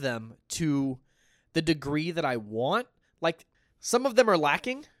all of them to the degree that I want. Like, some of them are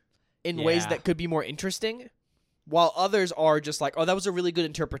lacking in ways that could be more interesting, while others are just like, oh, that was a really good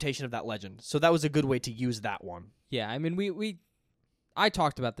interpretation of that legend. So that was a good way to use that one. Yeah, I mean, I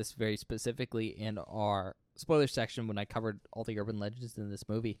talked about this very specifically in our spoiler section when I covered all the urban legends in this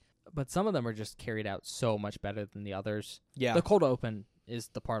movie. But some of them are just carried out so much better than the others. Yeah. The cold open is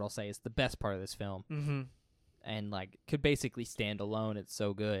the part I'll say is the best part of this film. Mm-hmm. And, like, could basically stand alone. It's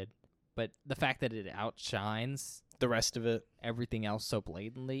so good. But the fact that it outshines The rest of it. everything else so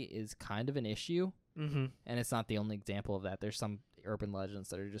blatantly is kind of an issue. Mm-hmm. And it's not the only example of that. There's some urban legends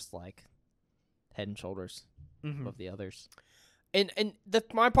that are just, like, head and shoulders above the others. And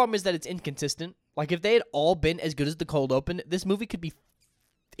my problem is that it's inconsistent. Like, if they had all been as good as the cold open, this movie could be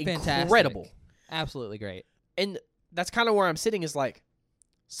incredible. Fantastic. Absolutely great. And that's kind of where I'm sitting is like,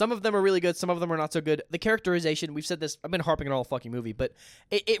 some of them are really good, some of them are not so good. The characterization, we've said this, I've been harping on all fucking movie, but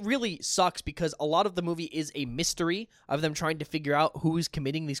it really sucks because a lot of the movie is a mystery of them trying to figure out who's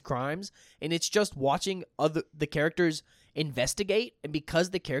committing these crimes, and it's just watching the characters investigate, and because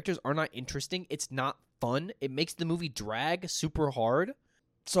the characters are not interesting, it's not fun. It makes the movie drag super hard.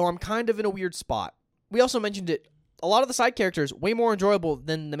 So I'm kind of in a weird spot. We also mentioned it, a lot of the side characters way more enjoyable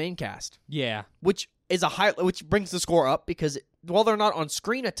than the main cast. Yeah. Which is which brings the score up because while they're not on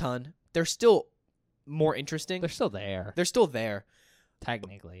screen a ton, they're still more interesting. They're still there. They're still there.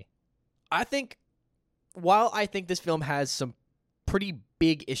 Technically. I think while I think this film has some pretty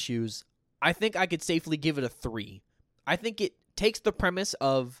big issues, I think I could safely give it a 3. I think it takes the premise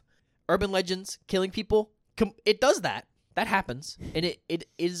of urban legends killing people. It does that. That happens. And it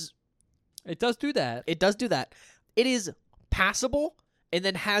does do that. It does do that. It is passable and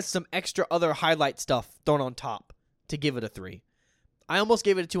then has some extra other highlight stuff thrown on top to give it a 3. I almost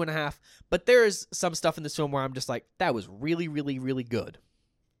gave it a 2.5, but there is some stuff in this film where I'm just like, that was really, really, really good.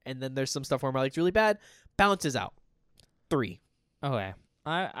 And then there's some stuff where I'm like, it's really bad. Balances out. 3. Okay.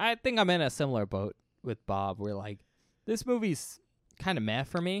 I think I'm in a similar boat with Bob where, like, this movie's kind of meh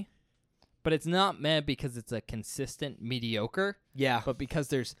for me, but it's not meh because it's a consistent mediocre, Yeah. but because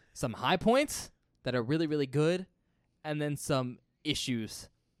there's some high points that are really, really good, and then some issues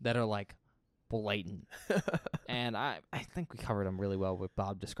that are, like, blatant. And I think we covered them really well with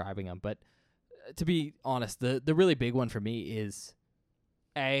Bob describing them, but to be honest, the really big one for me is,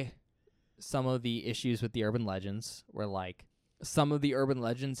 some of the issues with the urban legends where, like, some of the urban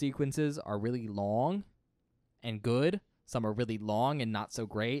legend sequences are really long and good. Some are really long and not so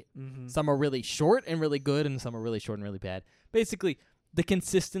great. Mm-hmm. Some are really short and really good, and some are really short and really bad. Basically, the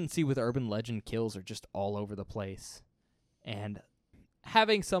consistency with urban legend kills are just all over the place. And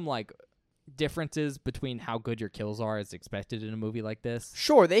having some, like, differences between how good your kills are is expected in a movie like this.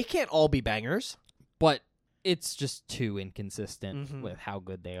 Sure, they can't all be bangers. But it's just too inconsistent Mhm. with how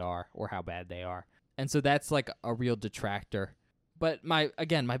good they are or how bad they are. And so that's, like, a real detractor. But my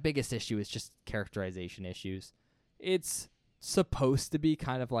biggest issue is just characterization issues. It's supposed to be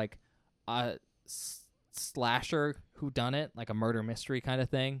kind of like a slasher whodunit, like a murder mystery kind of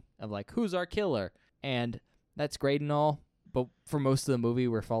thing of like, who's our killer? And that's great and all, but for most of the movie,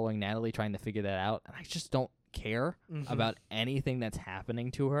 we're following Natalie trying to figure that out, and I just don't care about anything that's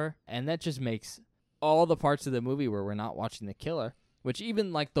happening to her, and that just makes all the parts of the movie where we're not watching the killer, which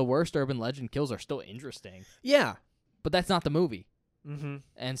even like the worst urban legend kills are still interesting, Yeah. but that's not the movie. Mm-hmm.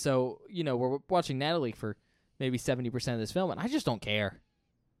 And so, we're watching Natalie for maybe 70% of this film, and I just don't care.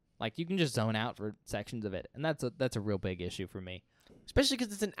 Like, you can just zone out for sections of it, and that's a real big issue for me. Especially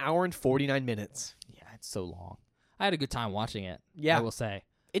because it's an hour and 49 minutes. Yeah, it's so long. I had a good time watching it. Yeah. I will say.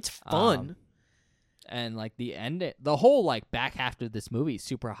 It's fun. And like the whole like back half of this movie is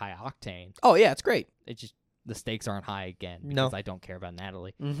super high octane. Oh, yeah, it's great. It just, the stakes aren't high again No. because I don't care about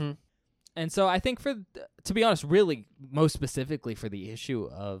Natalie. Mm-hmm. And so I think to be honest, really most specifically for the issue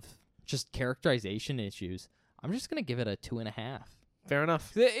of just characterization issues, I'm just going to give it a 2.5. Fair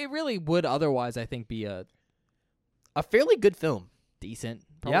enough. It really would otherwise, I think, be a A fairly good film. decent,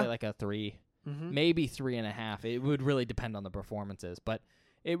 probably Yeah. like a 3, Mm-hmm. maybe 3.5. It would really depend on the performances, but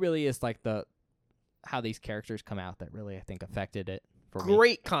it really is like how these characters come out that really, I think, affected it for me.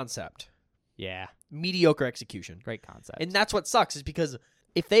 Great concept. Yeah, Mediocre execution. great concept. And that's what sucks is because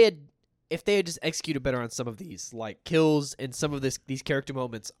if they had just executed better on some of these like kills and some of these character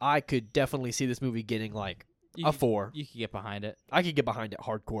moments, I could definitely see this movie getting like a 4. You could get behind it. I could get behind it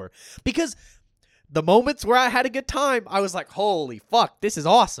hardcore because the moments where I had a good time, I was like, "Holy fuck, this is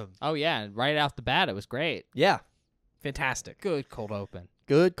awesome!" Oh yeah, and right off the bat, it was great. Yeah, fantastic. Good cold open.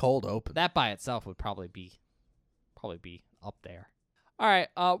 Good cold open. That by itself would probably be up there. All right,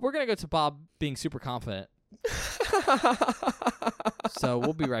 we're gonna go to Bob being super confident. So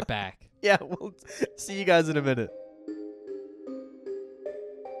we'll be right back. Yeah, we'll see you guys in a minute.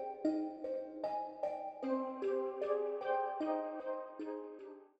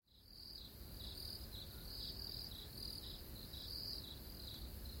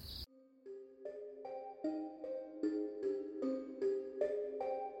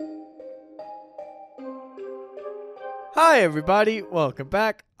 Hi, everybody. Welcome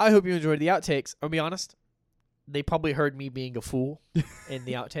back. I hope you enjoyed the outtakes. I'll be honest. They probably heard me being a fool in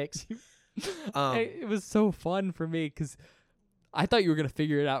the outtakes. It was so fun for me because I thought you were gonna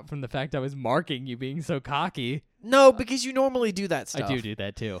figure it out from the fact I was marking you being so cocky. No, because you normally do that stuff. I do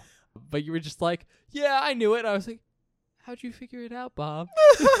that too, but you were just like, "Yeah, I knew it." I was like, "How'd you figure it out, Bob?"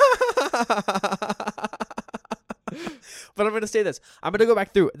 But I'm going to say this. I'm going to go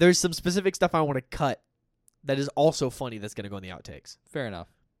back through. There's some specific stuff I want to cut that is also funny that's going to go in the outtakes. Fair enough.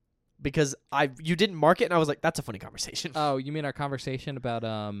 Because you didn't mark it, and I was like, that's a funny conversation. Oh, you mean our conversation about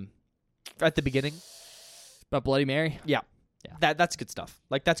At the beginning? Bloody Mary? Yeah. Yeah. That's good stuff.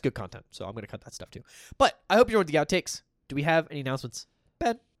 Like, that's good content. So I'm going to cut that stuff too. But I hope you enjoyed the outtakes. Do we have any announcements?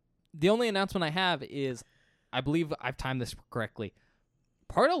 Ben? The only announcement I have is, I believe I've timed this correctly.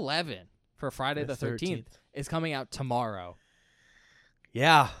 Part 11 for Friday the 13th is coming out tomorrow.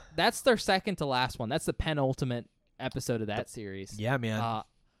 Yeah. That's their second to last one. That's the penultimate episode of that series. Yeah, man.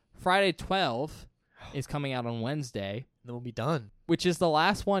 Friday 12 is coming out on Wednesday, Then we'll be done. which is the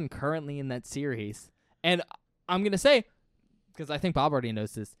last one currently in that series. And I'm going to say, because I think Bob already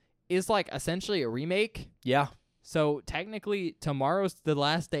knows this, is like essentially a remake. Yeah. So technically, tomorrow's the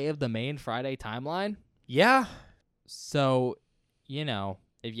last day of the main Friday timeline. Yeah. So,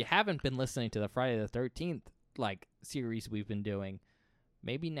 if you haven't been listening to the Friday the 13th like series we've been doing,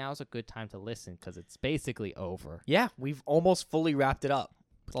 maybe now's a good time to listen because it's basically over. Yeah. We've almost fully wrapped it up.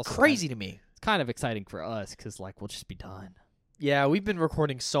 It's also Crazy to me. It's kind of exciting for us because we'll just be done. Yeah, we've been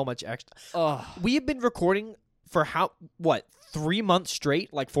recording so much extra. Oh, We have been recording for 3 months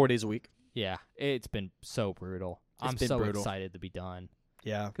straight, like 4 days a week. yeah, it's been so brutal. I'm been so brutal. excited to be done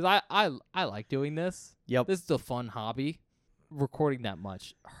Yeah. because I like doing this. Yep. This is a fun hobby. Recording that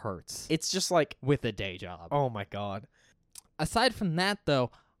much hurts It's just like, with a day job. oh my God. Aside from that,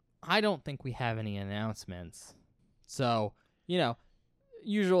 though, I don't think we have any announcements. So,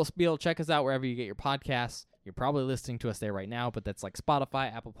 usual spiel, check us out wherever you get your podcasts. You're probably listening to us there right now, but that's like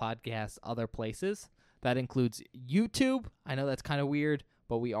Spotify, Apple Podcasts, other places. That includes YouTube. I know that's kind of weird,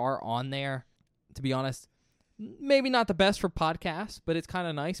 but we are on there. To be honest, maybe not the best for podcasts, but it's kind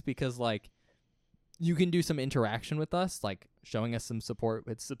of nice because, you can do some interaction with us, like showing us some support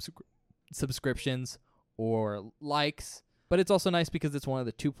with subscriptions or likes. But it's also nice because it's one of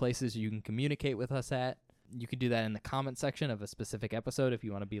the 2 places you can communicate with us at. You can do that in the comment section of a specific episode if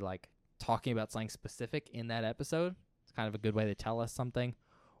you want to be talking about something specific in that episode. It's kind of a good way to tell us something.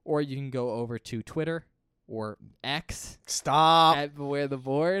 Or you can go over to Twitter or X Stop. at Beware the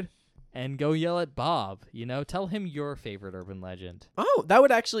Board and go yell at Bob. You know, tell him your favorite urban legend. Oh,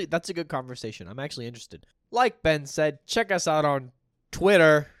 that's a good conversation. I'm actually interested. Like Ben said, check us out on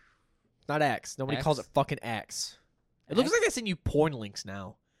Twitter. Not X. Nobody X? calls it fucking X. It X? looks like I send you porn links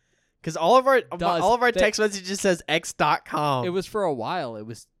now. Because all of our text messages says x.com. It was for a while. It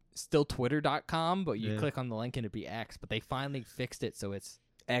was still twitter.com, but you Yeah. click on the link and it'd be X. But they finally fixed it, so it's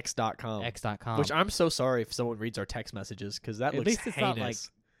x.com. x.com. Which I'm so sorry if someone reads our text messages because that At looks least it's heinous. not like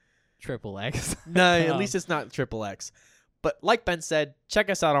triple X. No, at least it's not triple X. But like Ben said, check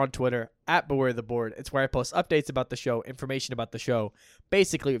us out on Twitter at Beware the Board. It's where I post updates about the show, information about the show.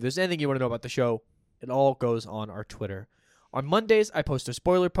 Basically, if there's anything you want to know about the show, it all goes on our Twitter. On Mondays, I post a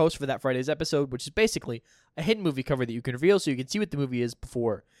spoiler post for that Friday's episode, which is basically a hidden movie cover that you can reveal so you can see what the movie is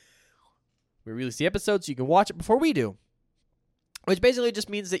before we release the episode, so you can watch it before we do. Which basically just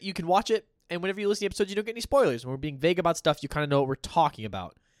means that you can watch it, and whenever you listen to the episode, you don't get any spoilers. When we're being vague about stuff, you kind of know what we're talking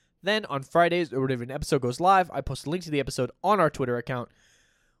about. Then on Fridays, or whenever an episode goes live, I post a link to the episode on our Twitter account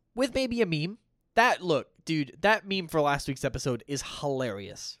with maybe a meme. That meme for last week's episode is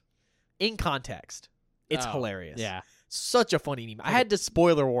hilarious. In context, it's hilarious. Yeah. Such a funny meme. I had to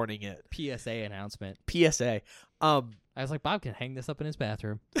spoiler warning it. PSA announcement. PSA. I was like, Bob can hang this up in his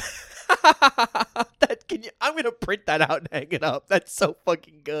bathroom. I'm gonna print that out and hang it up. That's so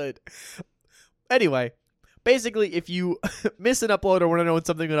fucking good. Anyway, basically, if you miss an upload or want to know when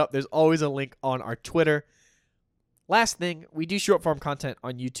something went up, there's always a link on our Twitter. Last thing, we do short form content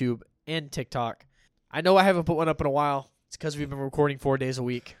on YouTube and TikTok. I know I haven't put one up in a while. It's because we've been recording 4 days a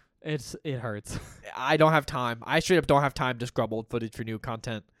week. It hurts. I don't have time. I straight up don't have time to scrub old footage for new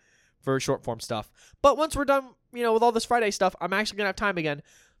content for short form stuff. But once we're done, with all this Friday stuff, I'm actually gonna have time again.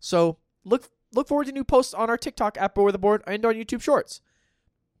 So look forward to new posts on our TikTok at Beware the Board and on YouTube Shorts.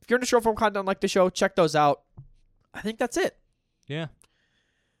 If you're into short form content like the show, check those out. I think that's it. Yeah.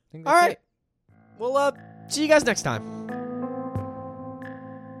 All right. We'll see you guys next time.